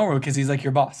that's like normal because he's like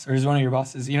your boss, or he's one of your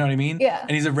bosses. You know what I mean? Yeah,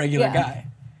 and he's a regular guy.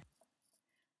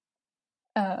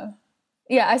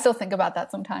 Yeah, I still think about that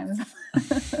sometimes.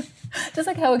 Just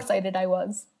like how excited I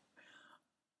was.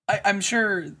 I'm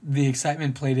sure the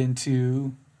excitement played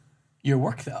into your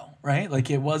work, though, right? Like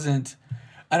it wasn't.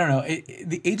 I don't know.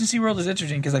 The agency world is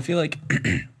interesting because I feel like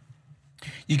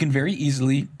you can very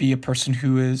easily be a person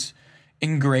who is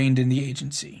ingrained in the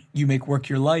agency. You make work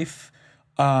your life.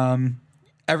 Not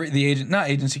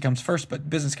agency comes first, but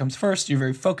business comes first. You're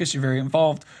very focused. You're very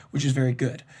involved, which is very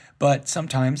good. But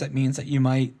sometimes that means that you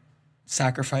might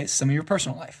sacrifice some of your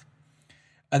personal life.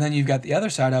 And then you've got the other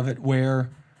side of it where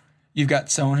you've got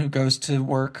someone who goes to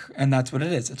work and that's what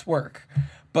it is. It's work.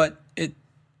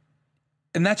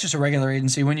 And that's just a regular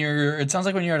agency. It sounds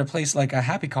like when you're at a place like a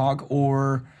Happy Cog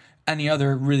or any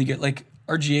other really good, like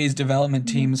RGA's development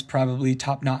team is probably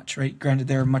top notch, right? Granted,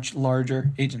 they're a much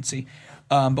larger agency.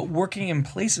 But working in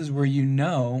places where you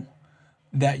know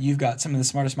that you've got some of the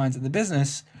smartest minds in the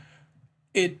business,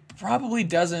 it probably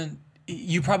doesn't,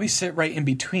 you probably sit right in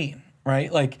between, right?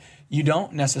 Like you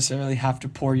don't necessarily have to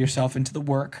pour yourself into the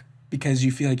work because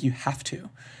you feel like you have to.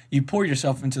 You pour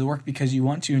yourself into the work because you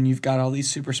want to, and you've got all these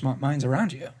super smart minds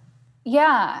around you.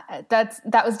 Yeah,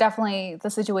 that was definitely the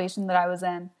situation that I was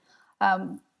in.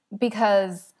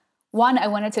 Because one, I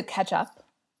wanted to catch up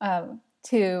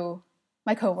to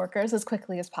my coworkers as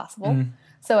quickly as possible. Mm.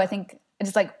 So I think I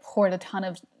just like poured a ton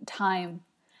of time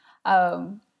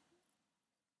and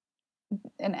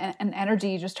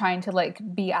energy just trying to like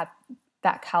be at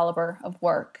that caliber of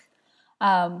work.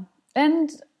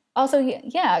 And also,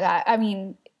 yeah, I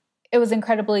mean, it was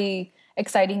incredibly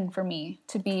exciting for me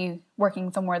to be working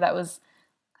somewhere that was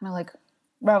kind of like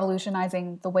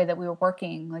revolutionizing the way that we were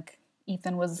working. Like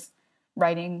Ethan was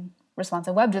writing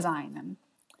responsive web design,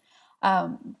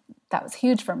 and that was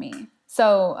huge for me.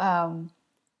 So,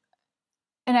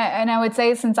 and I would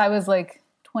say since I was like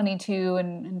 22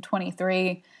 and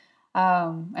 23,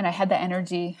 and I had the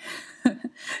energy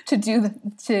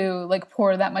to like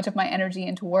pour that much of my energy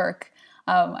into work,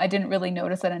 I didn't really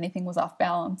notice that anything was off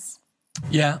balance.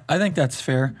 Yeah, I think that's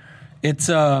fair. It's,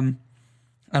 I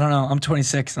don't know. I'm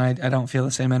 26 and I don't feel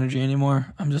the same energy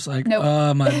anymore. I'm just like, nope.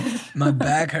 Oh, my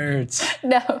back hurts.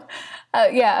 No.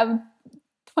 Yeah, I'm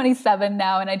 27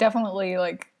 now and I definitely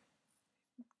like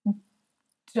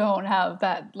don't have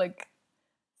that like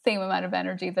same amount of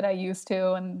energy that I used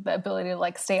to, and the ability to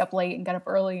like stay up late and get up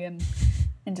early and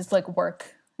just like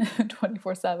work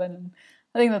 24/7. And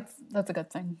I think that's a good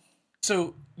thing.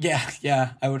 So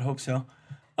yeah, I would hope so.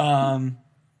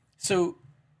 So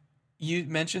you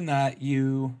mentioned that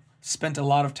you spent a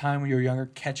lot of time when you were younger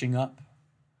catching up.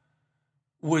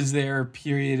 Was there a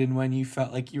period in when you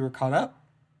felt like you were caught up?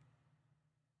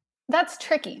 That's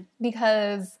tricky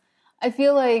because I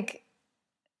feel like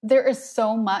there is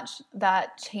so much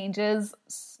that changes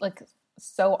like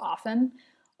so often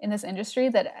in this industry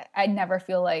that I never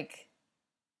feel like,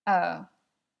 I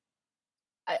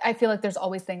feel like there's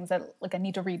always things that like I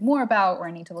need to read more about or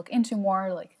I need to look into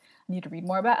more. Like I need to read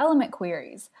more about element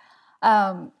queries.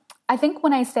 I think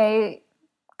when I say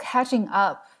catching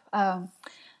up,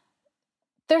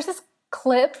 there's this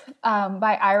clip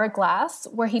by Ira Glass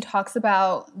where he talks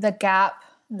about the gap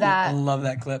that... I love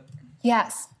that clip.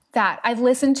 Yes, that. I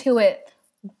listened to it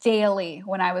daily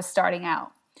when I was starting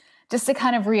out just to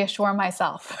kind of reassure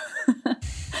myself.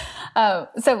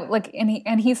 So like,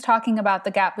 and he's talking about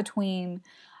the gap between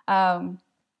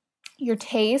your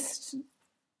taste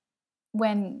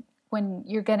when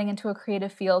you're getting into a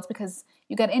creative field, because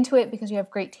you get into it because you have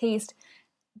great taste,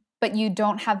 but you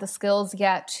don't have the skills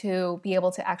yet to be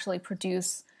able to actually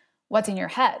produce what's in your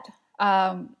head.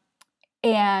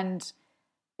 And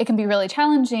it can be really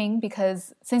challenging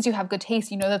because since you have good taste,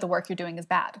 you know that the work you're doing is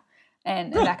bad.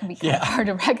 And that can be kind of hard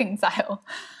to reconcile.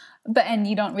 And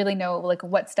you don't really know like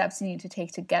what steps you need to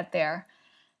take to get there.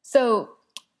 So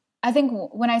I think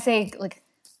when I say like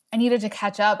I needed to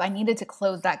catch up, I needed to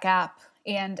close that gap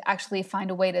and actually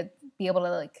find a way to be able to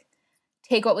like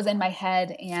take what was in my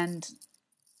head and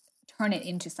turn it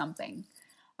into something.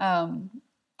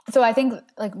 So I think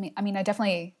like, I mean, I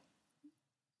definitely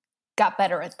got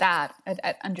better at that,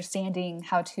 at understanding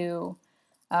how to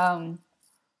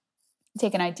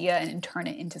take an idea and turn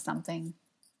it into something.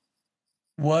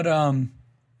 What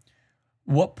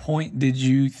point did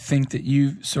you think that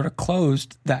you sort of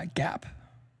closed that gap?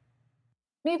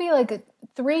 Maybe like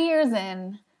 3 years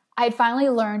in, I had finally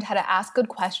learned how to ask good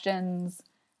questions,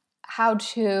 how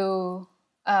to,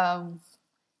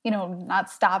 not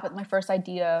stop at my first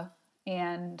idea.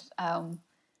 And I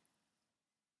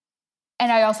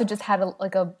also just had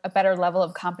a better level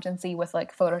of competency with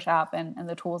like Photoshop and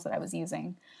the tools that I was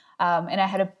using. And I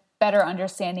had a better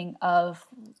understanding of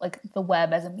like the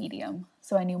web as a medium.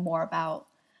 So I knew more about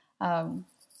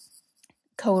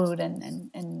code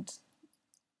and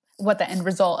what the end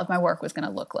result of my work was going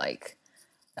to look like.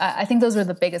 I think those were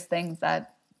the biggest things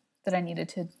that I needed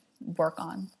to work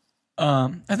on.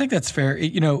 I think that's fair.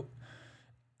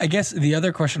 I guess the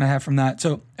other question I have from that.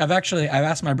 So I've asked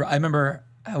I remember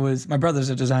my brother's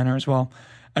a designer as well.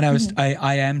 And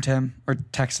I IM'd him or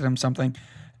texted him something.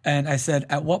 And I said,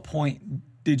 at what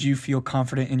point did you feel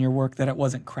confident in your work that it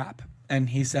wasn't crap? And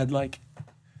he said like,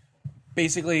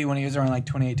 basically when he was around like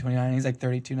 28, 29, he's like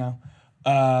 32 now.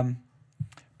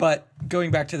 But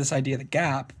going back to this idea of the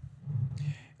gap,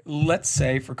 let's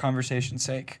say for conversation's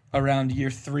sake, around year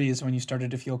 3 is when you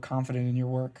started to feel confident in your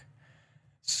work.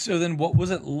 So then what was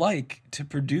it like to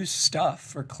produce stuff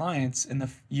for clients in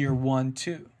the year 1,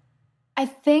 2? I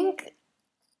think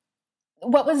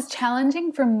what was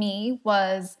challenging for me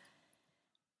was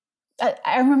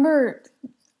I remember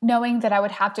knowing that I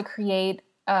would have to create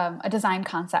a design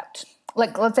concept.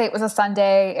 Like, let's say it was a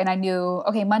Sunday and I knew,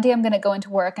 okay, Monday I'm going to go into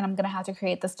work and I'm going to have to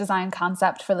create this design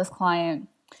concept for this client.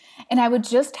 And I would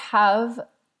just have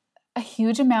a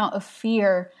huge amount of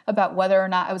fear about whether or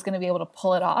not I was going to be able to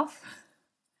pull it off.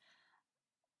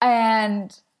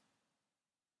 And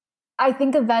I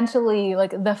think eventually,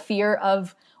 like, the fear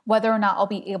of whether or not I'll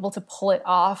be able to pull it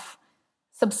off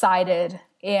subsided,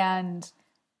 and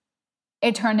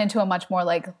it turned into a much more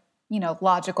like,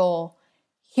 logical,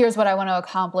 here's what I want to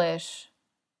accomplish.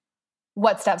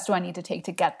 What steps do I need to take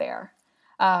to get there?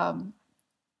 I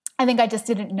think I just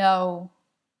didn't know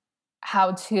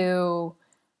how to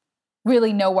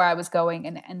really know where I was going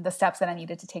and the steps that I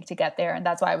needed to take to get there. And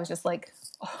that's why I was just like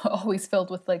always filled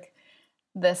with like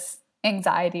this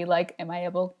anxiety, like, am I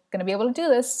going to be able to do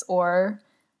this or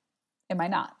am I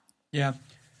not? Yeah.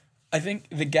 I think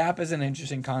the gap is an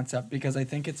interesting concept because I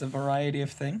think it's a variety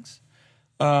of things.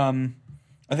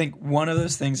 I think one of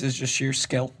those things is just sheer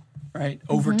skill, right?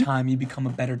 Mm-hmm. Over time, you become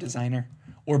a better designer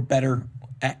or better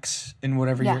X in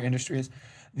whatever your industry is.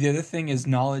 The other thing is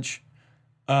knowledge.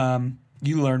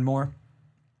 You learn more.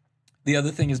 The other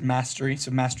thing is mastery.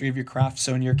 So mastery of your craft.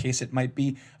 So in your case, it might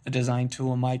be a design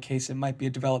tool. In my case, it might be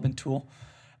a development tool.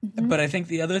 Mm-hmm. But I think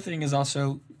the other thing is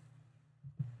also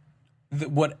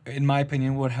what, in my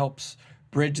opinion, what helps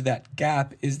bridge that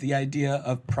gap is the idea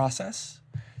of process.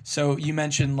 So you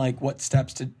mentioned like what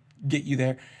steps to get you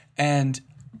there. And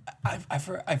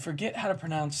I forget how to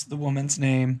pronounce the woman's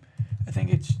name. I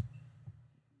think it's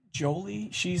Jolie.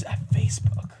 She's at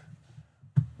Facebook.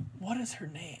 What is her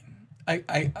name?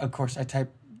 I of course I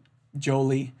type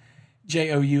Jolie,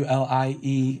 Joulie,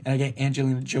 and I get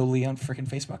Angelina Jolie on freaking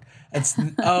Facebook. It's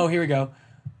here we go.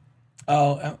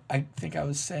 Oh, I think I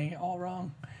was saying it all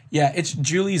wrong. Yeah, it's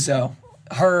Julie Zoe.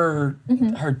 Her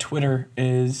Twitter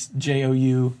is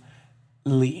JOU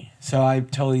Lee. So I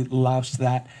totally loused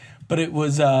that. But it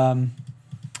was I'm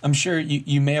sure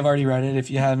you may have already read it. If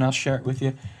you hadn't, I'll share it with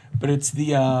you. But it's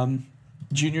the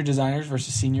junior designers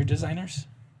versus senior designers.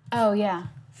 Oh, yeah.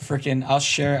 Freaking,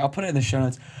 I'll put it in the show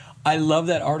notes. I love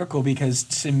that article because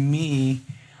to me,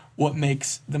 what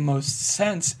makes the most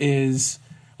sense is,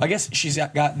 I guess she's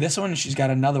got this one and she's got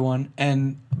another one.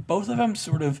 And both of them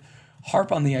sort of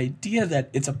harp on the idea that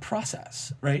it's a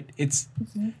process, right? It's,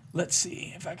 let's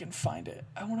see if I can find it.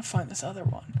 I want to find this other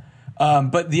one.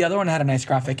 But the other one had a nice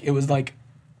graphic. It was like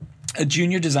a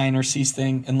junior designer sees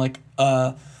thing in like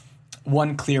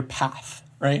one clear path,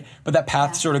 right? But that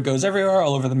path sort of goes everywhere,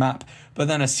 all over the map. But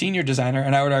then a senior designer,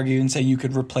 and I would argue and say you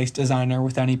could replace designer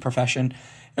with any profession,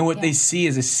 and what they see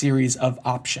is a series of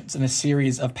options and a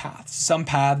series of paths. Some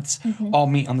paths all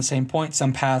meet on the same point.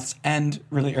 Some paths end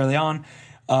really early on.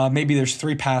 Maybe there's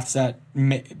 3 paths that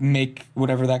make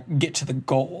whatever that get to the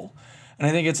goal. And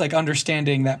I think it's like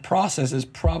understanding that process is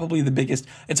probably the biggest.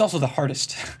 It's also the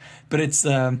hardest, but it's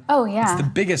it's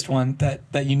the biggest one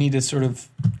that you need to sort of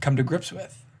come to grips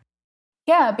with.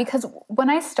 Yeah, because when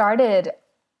I started,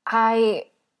 I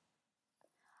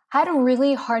had a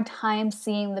really hard time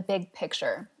seeing the big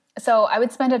picture. So I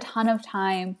would spend a ton of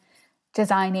time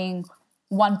designing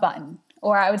one button,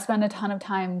 or I would spend a ton of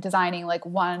time designing like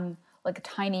a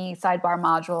tiny sidebar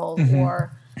module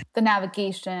or the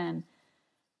navigation.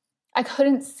 I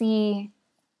couldn't see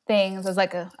things as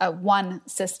like a one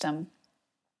system.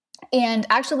 And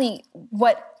actually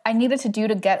what I needed to do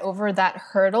to get over that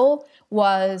hurdle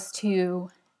was to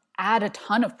add a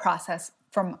ton of process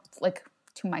from like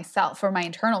to myself for my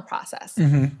internal process.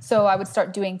 So I would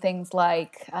start doing things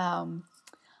like,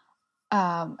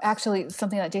 actually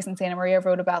something that Jason Santa Maria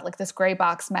wrote about, like this gray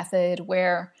box method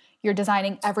where you're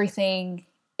designing everything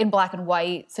in black and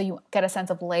white. So you get a sense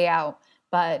of layout,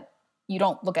 but you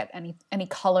don't look at any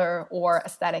color or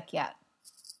aesthetic yet.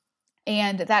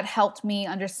 And that helped me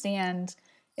understand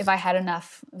if I had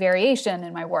enough variation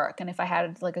in my work and if I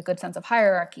had like a good sense of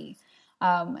hierarchy.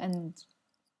 And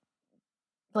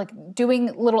like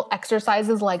doing little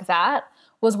exercises like that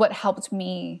was what helped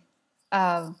me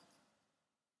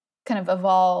kind of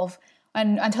evolve,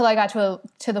 and until I got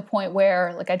to the point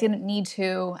where like I didn't need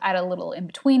to add a little in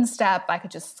between step. I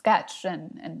could just sketch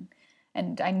and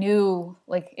I knew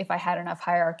like if I had enough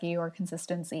hierarchy or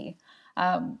consistency.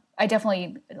 I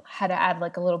definitely had to add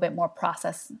like a little bit more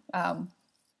process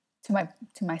to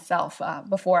myself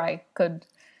before I could,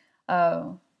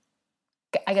 I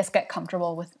guess, get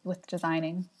comfortable with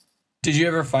designing. Did you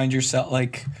ever find yourself,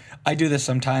 like, I do this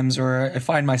sometimes, or I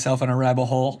find myself in a rabbit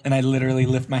hole and I literally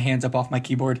lift my hands up off my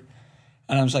keyboard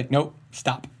and I'm just like, nope,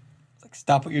 stop. Like,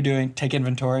 stop what you're doing, take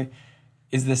inventory.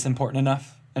 Is this important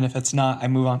enough? And if it's not, I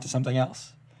move on to something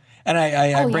else. And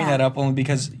I bring that up only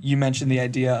because you mentioned the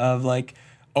idea of like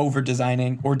over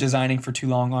designing or designing for too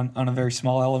long on a very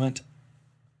small element.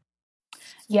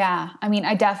 Yeah. I mean,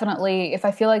 I definitely, if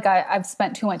I feel like I've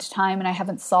spent too much time and I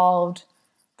haven't solved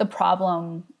the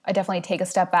problem, I definitely take a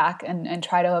step back and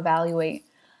try to evaluate.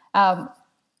 Or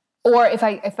if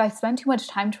I spend too much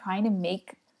time trying to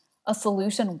make a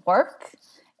solution work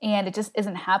and it just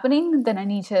isn't happening, then I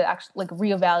need to actually like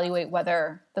reevaluate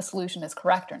whether the solution is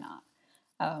correct or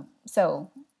not. So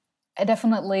I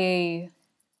definitely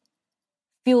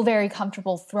feel very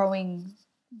comfortable throwing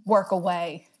work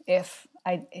away if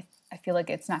I feel like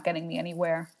it's not getting me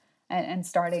anywhere, and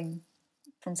starting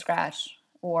from scratch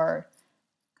or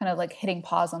kind of like hitting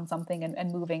pause on something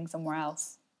and moving somewhere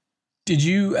else. Did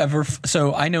you ever,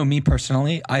 so I know me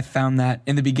personally, I found that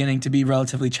in the beginning to be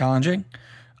relatively challenging.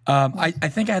 I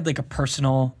think I had like a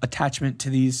personal attachment to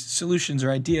these solutions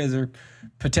or ideas or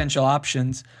potential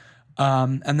options.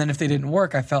 And then if they didn't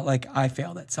work, I felt like I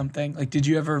failed at something. Like, did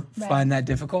you ever find that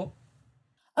difficult?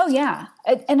 Oh yeah.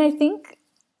 And I think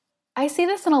I see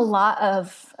this in a lot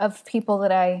of people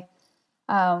that I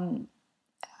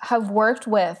have worked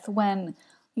with. When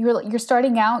you're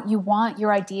starting out, you want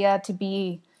your idea to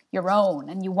be your own,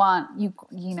 and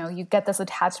you get this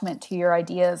attachment to your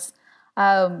ideas.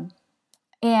 And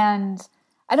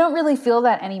I don't really feel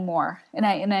that anymore. And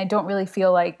I don't really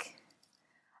feel like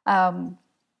I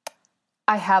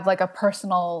have like a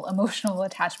personal emotional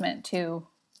attachment to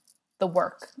the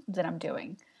work that I'm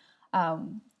doing.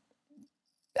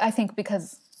 I think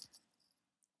because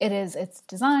it's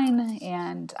design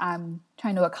and I'm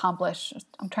trying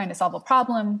to solve a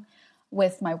problem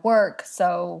with my work.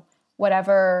 So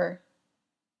whatever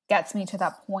gets me to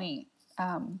that point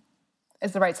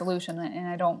is the right solution. And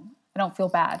I don't feel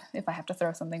bad if I have to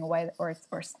throw something away or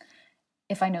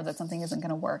if I know that something isn't going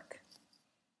to work.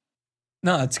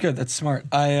 No, that's good. That's smart.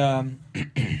 I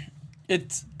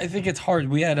think it's hard.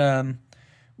 We had a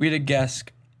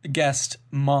guest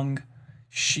Mung.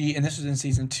 And this was in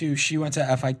season 2. She went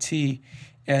to FIT,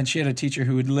 and she had a teacher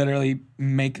who would literally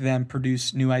make them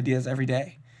produce new ideas every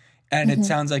day. And it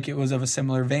sounds like it was of a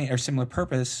similar vein or similar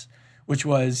purpose, which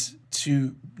was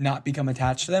to not become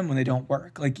attached to them when they don't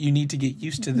work. Like, you need to get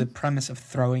used to the premise of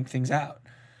throwing things out,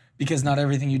 because not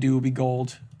everything you do will be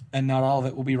gold, and not all of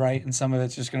it will be right, and some of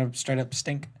it's just going to straight up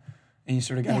stink, and you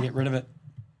sort of got to get rid of it.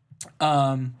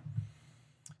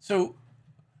 So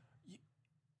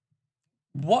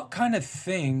what kind of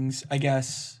things, I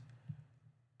guess,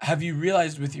 have you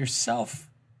realized with yourself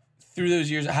through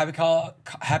those years at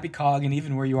Happy Cog and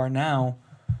even where you are now,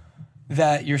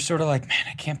 that you're sort of like, man,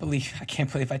 I can't believe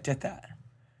I did that?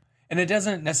 And it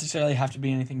doesn't necessarily have to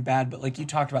be anything bad, but like you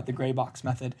talked about the gray box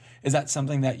method. Is that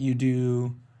something that you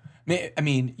do? I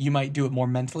mean, you might do it more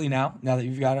mentally now that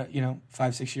you've got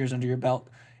 5-6 years under your belt.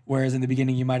 Whereas in the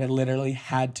beginning, you might have literally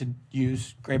had to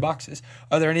use gray boxes.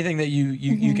 Are there anything that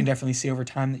you can definitely see over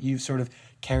time that you've sort of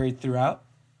carried throughout?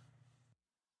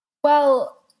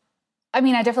 Well, I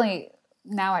mean, I definitely,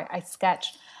 now I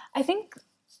sketch. I think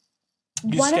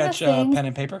you sketch pen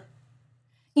and paper?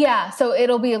 Yeah, so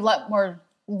it'll be a lot more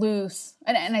loose.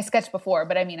 And I sketched before,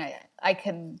 but I mean, I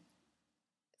can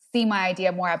see my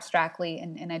idea more abstractly,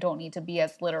 and I don't need to be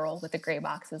as literal with the gray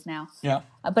boxes now. Yeah.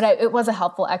 But it was a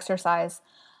helpful exercise.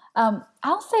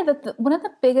 I'll say that one of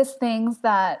the biggest things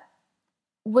that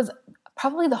was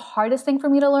probably the hardest thing for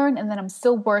me to learn and that I'm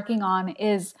still working on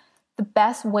is the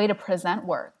best way to present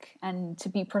work and to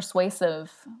be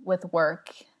persuasive with work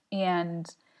and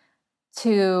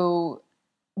to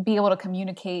be able to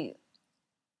communicate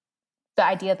the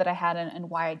idea that I had and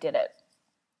why I did it.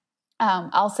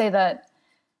 I'll say that,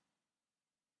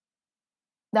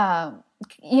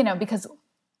 because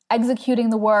executing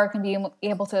the work and being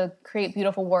able to create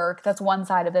beautiful work, that's one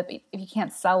side of it. But if you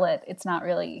can't sell it, it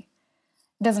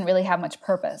doesn't really have much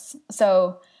purpose.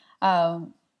 So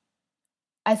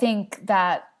I think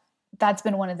that's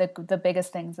been one of the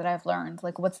biggest things that I've learned.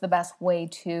 Like, what's the best way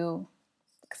to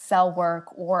sell work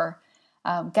or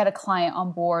get a client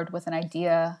on board with an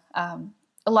idea?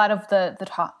 A lot of the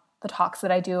talks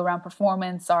that I do around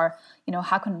performance are,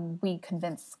 how can we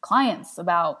convince clients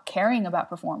about caring about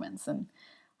performance, and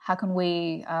how can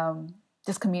we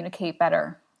just communicate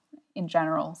better in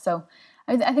general? So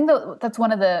I think that's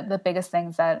one of the biggest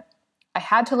things that I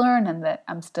had to learn and that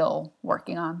I'm still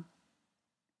working on.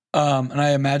 And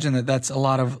I imagine that that's a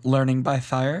lot of learning by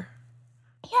fire.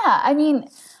 Yeah, I mean,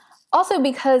 also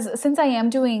because since I am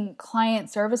doing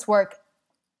client service work,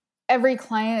 every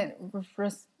client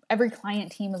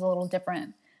team is a little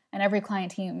different, and every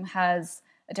client team has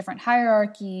a different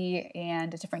hierarchy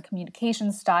and a different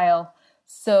communication style.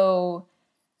 So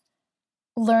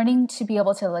learning to be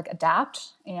able to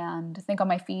adapt and think on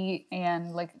my feet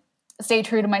and stay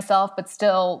true to myself, but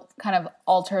still kind of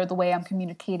alter the way I'm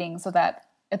communicating so that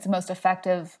it's most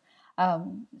effective,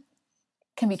 can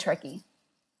be tricky.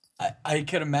 I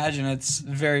could imagine it's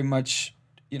very much,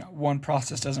 one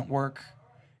process doesn't work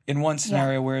in one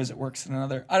scenario, whereas it works in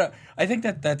another. I think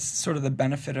that's sort of the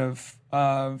benefit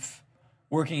of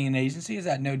working in an agency, is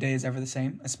that no day is ever the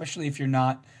same, especially if you're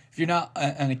not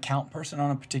an account person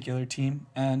on a particular team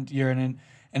and you're in an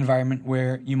environment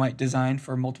where you might design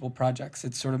for multiple projects.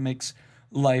 It sort of makes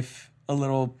life a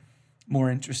little more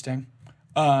interesting.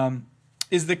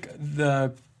 Is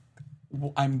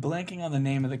I'm blanking on the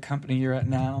name of the company you're at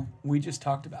now. We just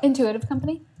talked about Intuitive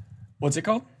Company. What's it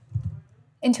called?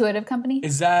 Intuitive Company.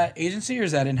 Is that agency or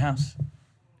is that in-house?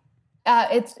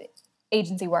 It's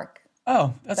agency work.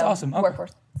 Oh, that's awesome. Okay. Work for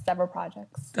several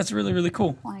projects. That's really, really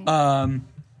cool. How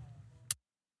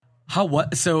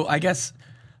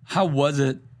was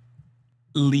it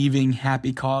leaving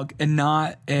Happy Cog? And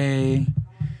not a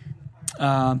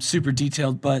super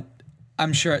detailed, but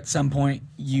I'm sure at some point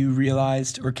you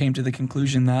realized or came to the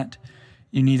conclusion that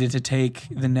you needed to take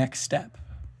the next step.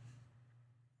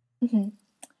 Mm-hmm.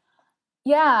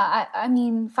 Yeah, I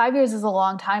mean, 5 years is a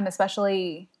long time,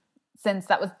 especially since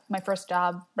that was my first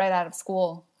job right out of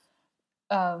school.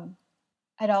 I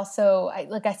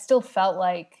still felt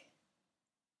like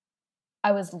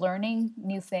I was learning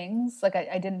new things.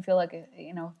 I didn't feel like,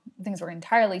 things were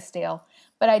entirely stale,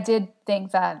 but I did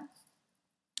think that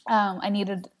I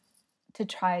needed to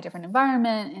try a different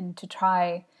environment and to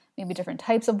try maybe different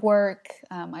types of work.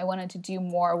 I wanted to do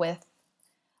more with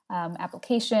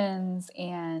applications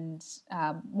and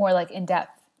more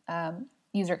in-depth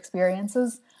user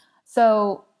experiences.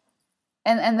 So,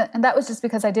 and that was just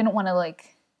because I didn't want to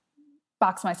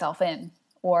box myself in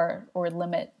or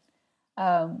limit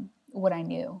what I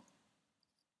knew.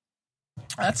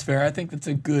 That's fair. I think it's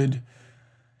a good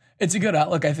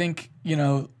outlook. I think,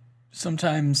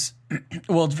 sometimes,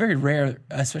 well, it's very rare,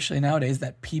 especially nowadays,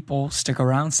 that people stick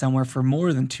around somewhere for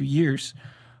more than 2 years,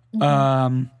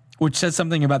 which says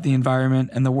something about the environment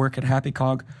and the work at Happy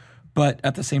Cog. But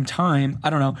at the same time, I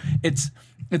don't know. It's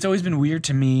always been weird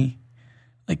to me,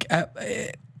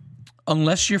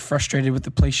 unless you're frustrated with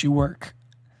the place you work,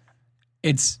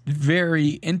 it's very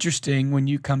interesting when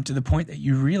you come to the point that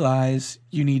you realize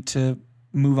you need to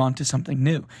move on to something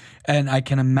new. And I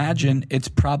can imagine it's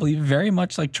probably very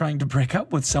much like trying to break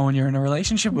up with someone you're in a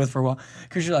relationship with for a while,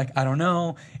 because you're like, I don't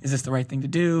know, is this the right thing to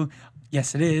do?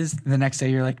 Yes, it is. The next day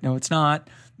you're like, no, it's not.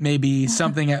 Maybe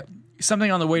something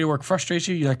on the way to work frustrates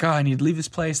you. You're like, oh, I need to leave this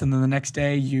place. And then the next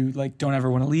day you don't ever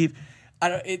want to leave.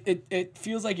 It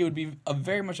feels like it would be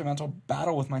very much a mental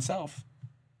battle with myself.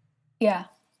 Yeah.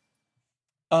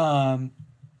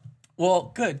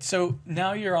 Well, good. So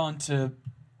now you're on to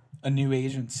a new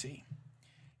agency,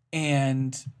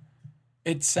 and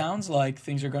it sounds like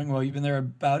things are going well. You've been there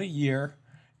about a year.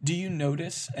 Do you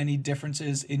notice any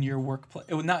differences in your workplace?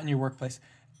 Well, not in your workplace.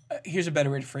 Here's a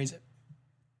better way to phrase it.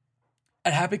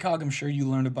 At Happy Cog, I'm sure you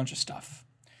learned a bunch of stuff,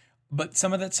 but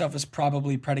some of that stuff is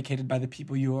probably predicated by the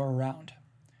people you are around.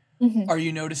 Mm-hmm. Are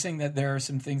you noticing that there are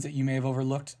some things that you may have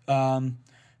overlooked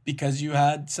because you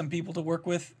had some people to work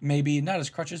with, maybe not as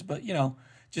crutches, but,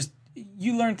 just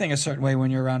you learn things a certain way when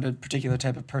you're around a particular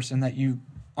type of person that you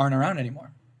aren't around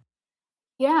anymore.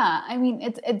 Yeah, I mean,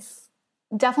 it's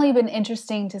definitely been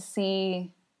interesting to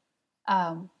see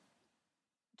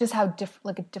just how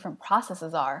different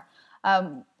processes are.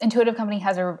 Intuitive Company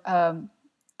has a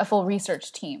full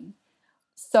research team,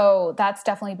 so that's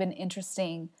definitely been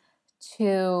interesting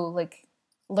to like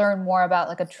learn more about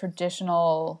like a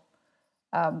traditional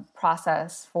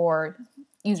process for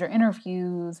user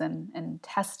interviews and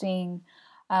testing,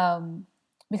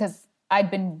 because I'd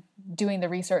been doing the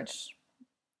research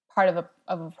part of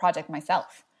a project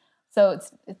myself. So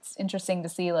it's interesting to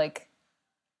see like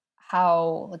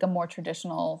how like a more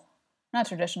traditional, not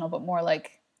traditional, but more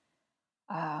like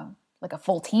a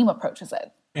full team approaches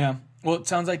it. Yeah. Well, it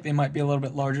sounds like they might be a little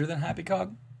bit larger than Happy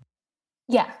Cog.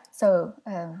 Yeah. So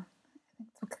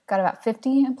we've got about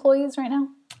 50 employees right now.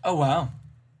 Oh, wow.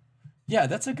 Yeah,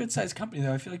 that's a good sized company,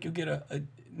 though. I feel like you'll get a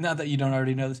not that you don't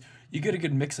already know this, you get a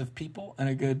good mix of people and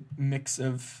a good mix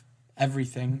of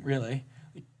everything, really.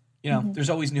 You know, there's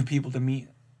always new people to meet.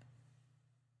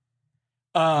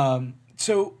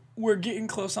 So we're getting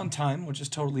close on time, which is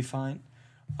totally fine.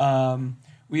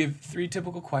 We have 3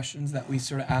 typical questions that we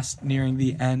sort of ask nearing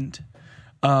the end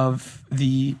of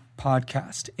the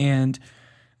podcast. And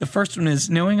the first one is,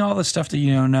 knowing all the stuff that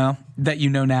you know now,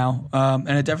 and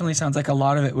it definitely sounds like a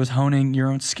lot of it was honing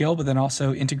your own skill, but then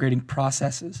also integrating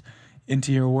processes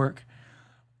into your work.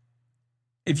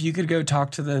 If you could go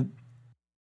talk to the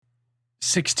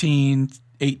 16,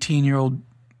 18-year-old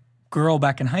girl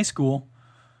back in high school,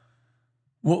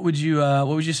 what would you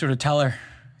sort of tell her?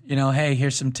 You know, hey,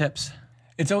 here's some tips.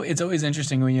 It's always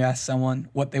interesting when you ask someone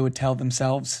what they would tell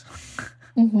themselves.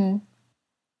 Mm-hmm.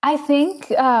 I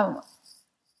think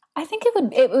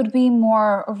it would be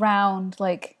more around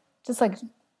like just like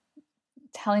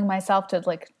telling myself to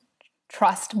like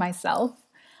trust myself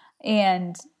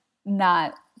and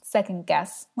not second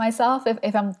guess myself.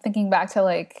 If I'm thinking back to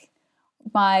like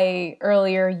my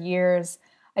earlier years,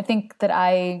 I think that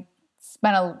I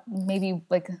spent maybe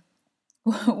like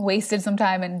wasted some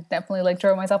time and definitely like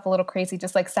drove myself a little crazy,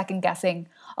 just like second guessing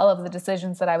all of the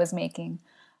decisions that I was making.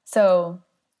 So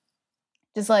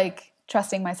just like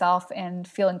trusting myself and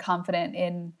feeling confident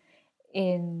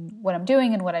in what I'm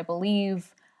doing and what I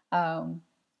believe. I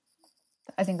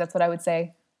think that's what I would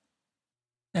say.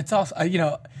 It's also, you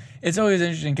know, it's always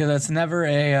interesting because it's never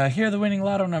a here are the winning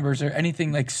lotto numbers or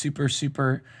anything like super,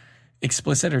 super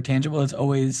explicit or tangible. It's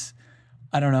always,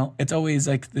 I don't know, it's always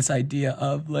like this idea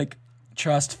of like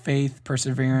trust, faith,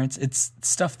 perseverance. It's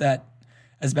stuff that,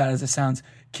 as bad as it sounds,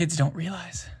 kids don't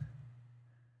realize.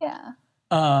 Yeah.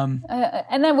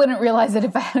 And I wouldn't realize it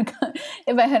if I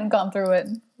hadn't gone through it.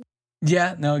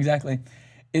 Yeah, no, exactly.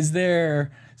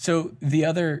 So the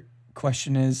other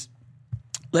question is,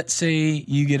 let's say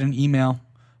you get an email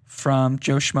from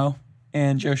Joe Schmo,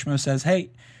 and Joe Schmo says,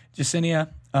 hey, Yesenia,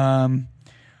 I'm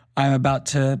about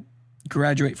to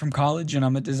graduate from college and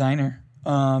I'm a designer.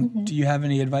 Do you have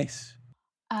any advice?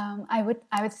 I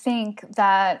would think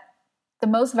that the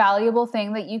most valuable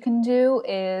thing that you can do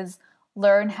is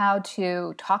learn how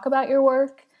to talk about your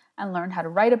work and learn how to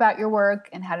write about your work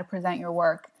and how to present your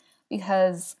work,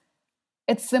 because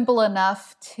it's simple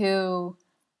enough to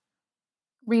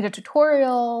read a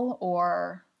tutorial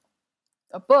or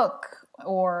a book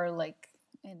or like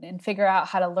and figure out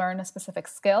how to learn a specific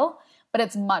skill, but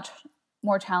it's much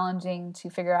more challenging to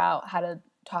figure out how to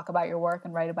talk about your work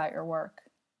and write about your work.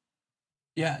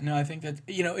 Yeah, no, I think that,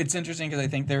 you know, it's interesting because I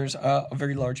think there's a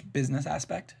very large business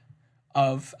aspect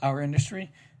of our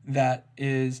industry that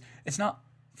it's not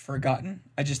forgotten.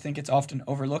 I just think it's often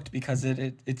overlooked because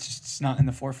it's just not in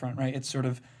the forefront, right? It's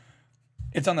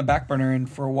on the back burner. And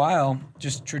for a while,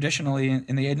 just traditionally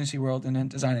in the agency world and in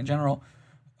design in general,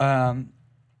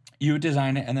 you would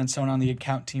design it and then someone on the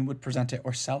account team would present it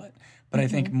or sell it. But I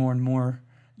think more and more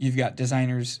you've got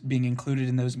designers being included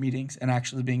in those meetings and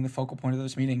actually being the focal point of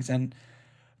those meetings. And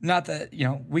not that, you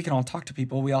know, we can all talk to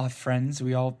people. We all have friends.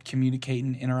 We all communicate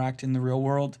and interact in the real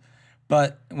world.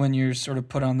 But when you're sort of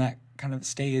put on that kind of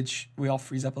stage, we all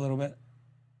freeze up a little bit.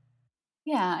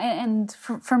 Yeah. And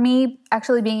for me,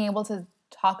 actually being able to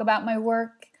talk about my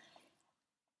work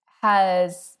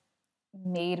has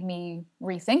made me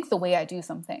rethink the way I do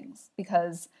some things,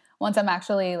 because once I'm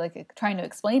actually like trying to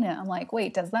explain it, I'm like,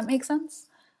 wait, does that make sense?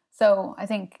 So I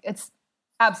think it's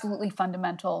absolutely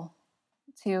fundamental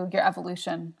to your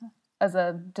evolution as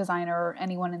a designer or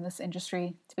anyone in this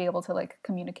industry to be able to like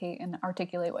communicate and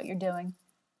articulate what you're doing.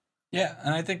 Yeah,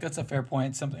 and I think that's a fair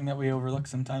point. It's something that we overlook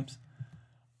sometimes.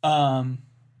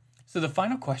 So the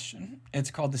final question,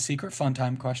 it's called the secret fun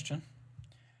time question.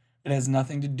 It has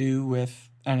nothing to do with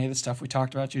any of the stuff we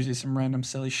talked about. It's usually some random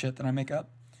silly shit that I make up.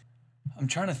 I'm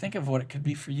trying to think of what it could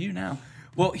be for you now.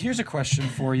 Well, here's a question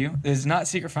for you. It's not a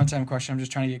secret fun time question. I'm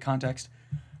just trying to get context.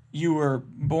 You were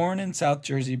born in South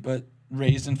Jersey, but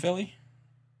raised in Philly?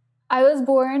 I was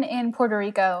born in Puerto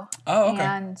Rico. Oh, okay.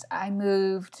 And I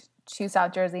moved to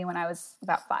South Jersey when I was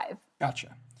about 5.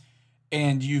 Gotcha.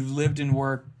 And you've lived and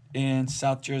worked in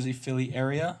South Jersey, Philly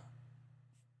area?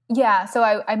 Yeah, so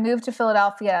I moved to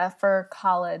Philadelphia for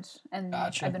college, and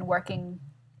Gotcha. I've been working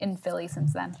in Philly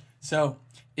since then. So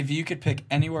if you could pick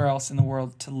anywhere else in the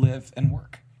world to live and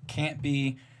work, can't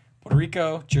be Puerto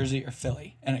Rico, Jersey, or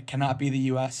Philly, and it cannot be the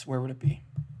U.S., where would it be?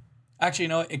 Actually,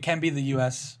 no, it can be the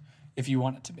U.S. if you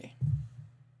want it to be.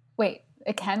 Wait,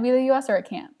 it can be the U.S. or it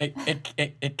can't?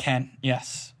 It can,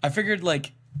 yes. I figured,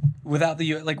 like, without the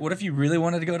U.S., like, what if you really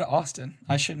wanted to go to Austin?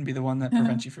 I shouldn't be the one that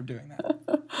prevents you from doing that.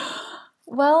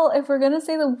 Well, if we're going to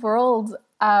say the world,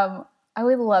 I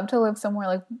would love to live somewhere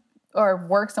like, or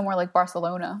work somewhere like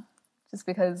Barcelona, just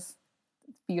because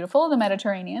it's beautiful, the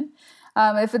Mediterranean.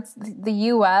 If it's the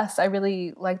U.S., I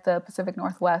really like the Pacific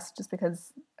Northwest, just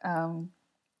because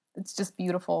it's just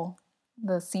beautiful.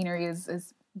 The scenery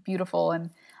is beautiful,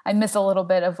 and I miss a little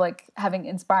bit of like having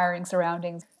inspiring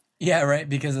surroundings. Yeah, right,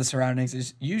 because the surroundings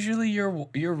is usually your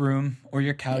room or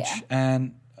your couch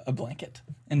and a blanket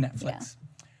and Netflix. Yeah.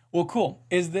 Well, cool.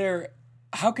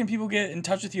 How can people get in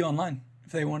touch with you online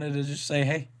if they wanted to just say,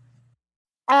 hey?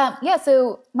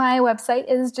 So my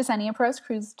website is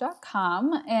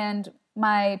JeseniaPerezCruz.com, and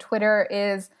my Twitter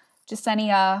is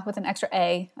Yesenia with an extra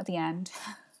A at the end.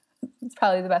 It's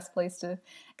probably the best place to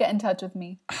get in touch with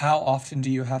me. How often do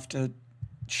you have to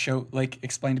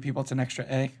explain to people it's an extra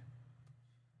A?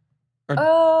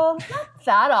 Not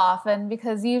that often,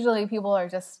 because usually people are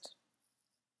just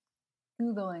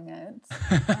Googling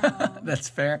it. That's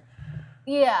fair.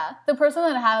 Yeah. The person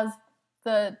that has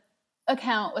the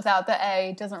account without the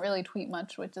A doesn't really tweet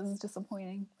much, which is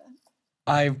disappointing.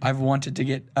 I've wanted to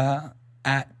get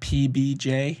at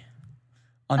PBJ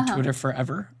on Twitter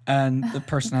forever, and the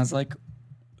person has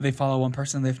they follow one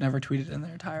person they've never tweeted in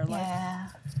their entire life.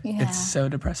 Yeah. It's so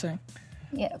depressing.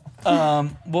 Yeah.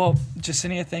 Well,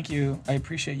 Yesenia, thank you. I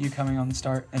appreciate you coming on the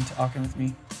start and talking with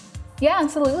me. Yeah,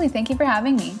 absolutely. Thank you for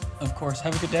having me. Of course.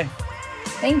 Have a good day.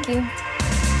 Thank you.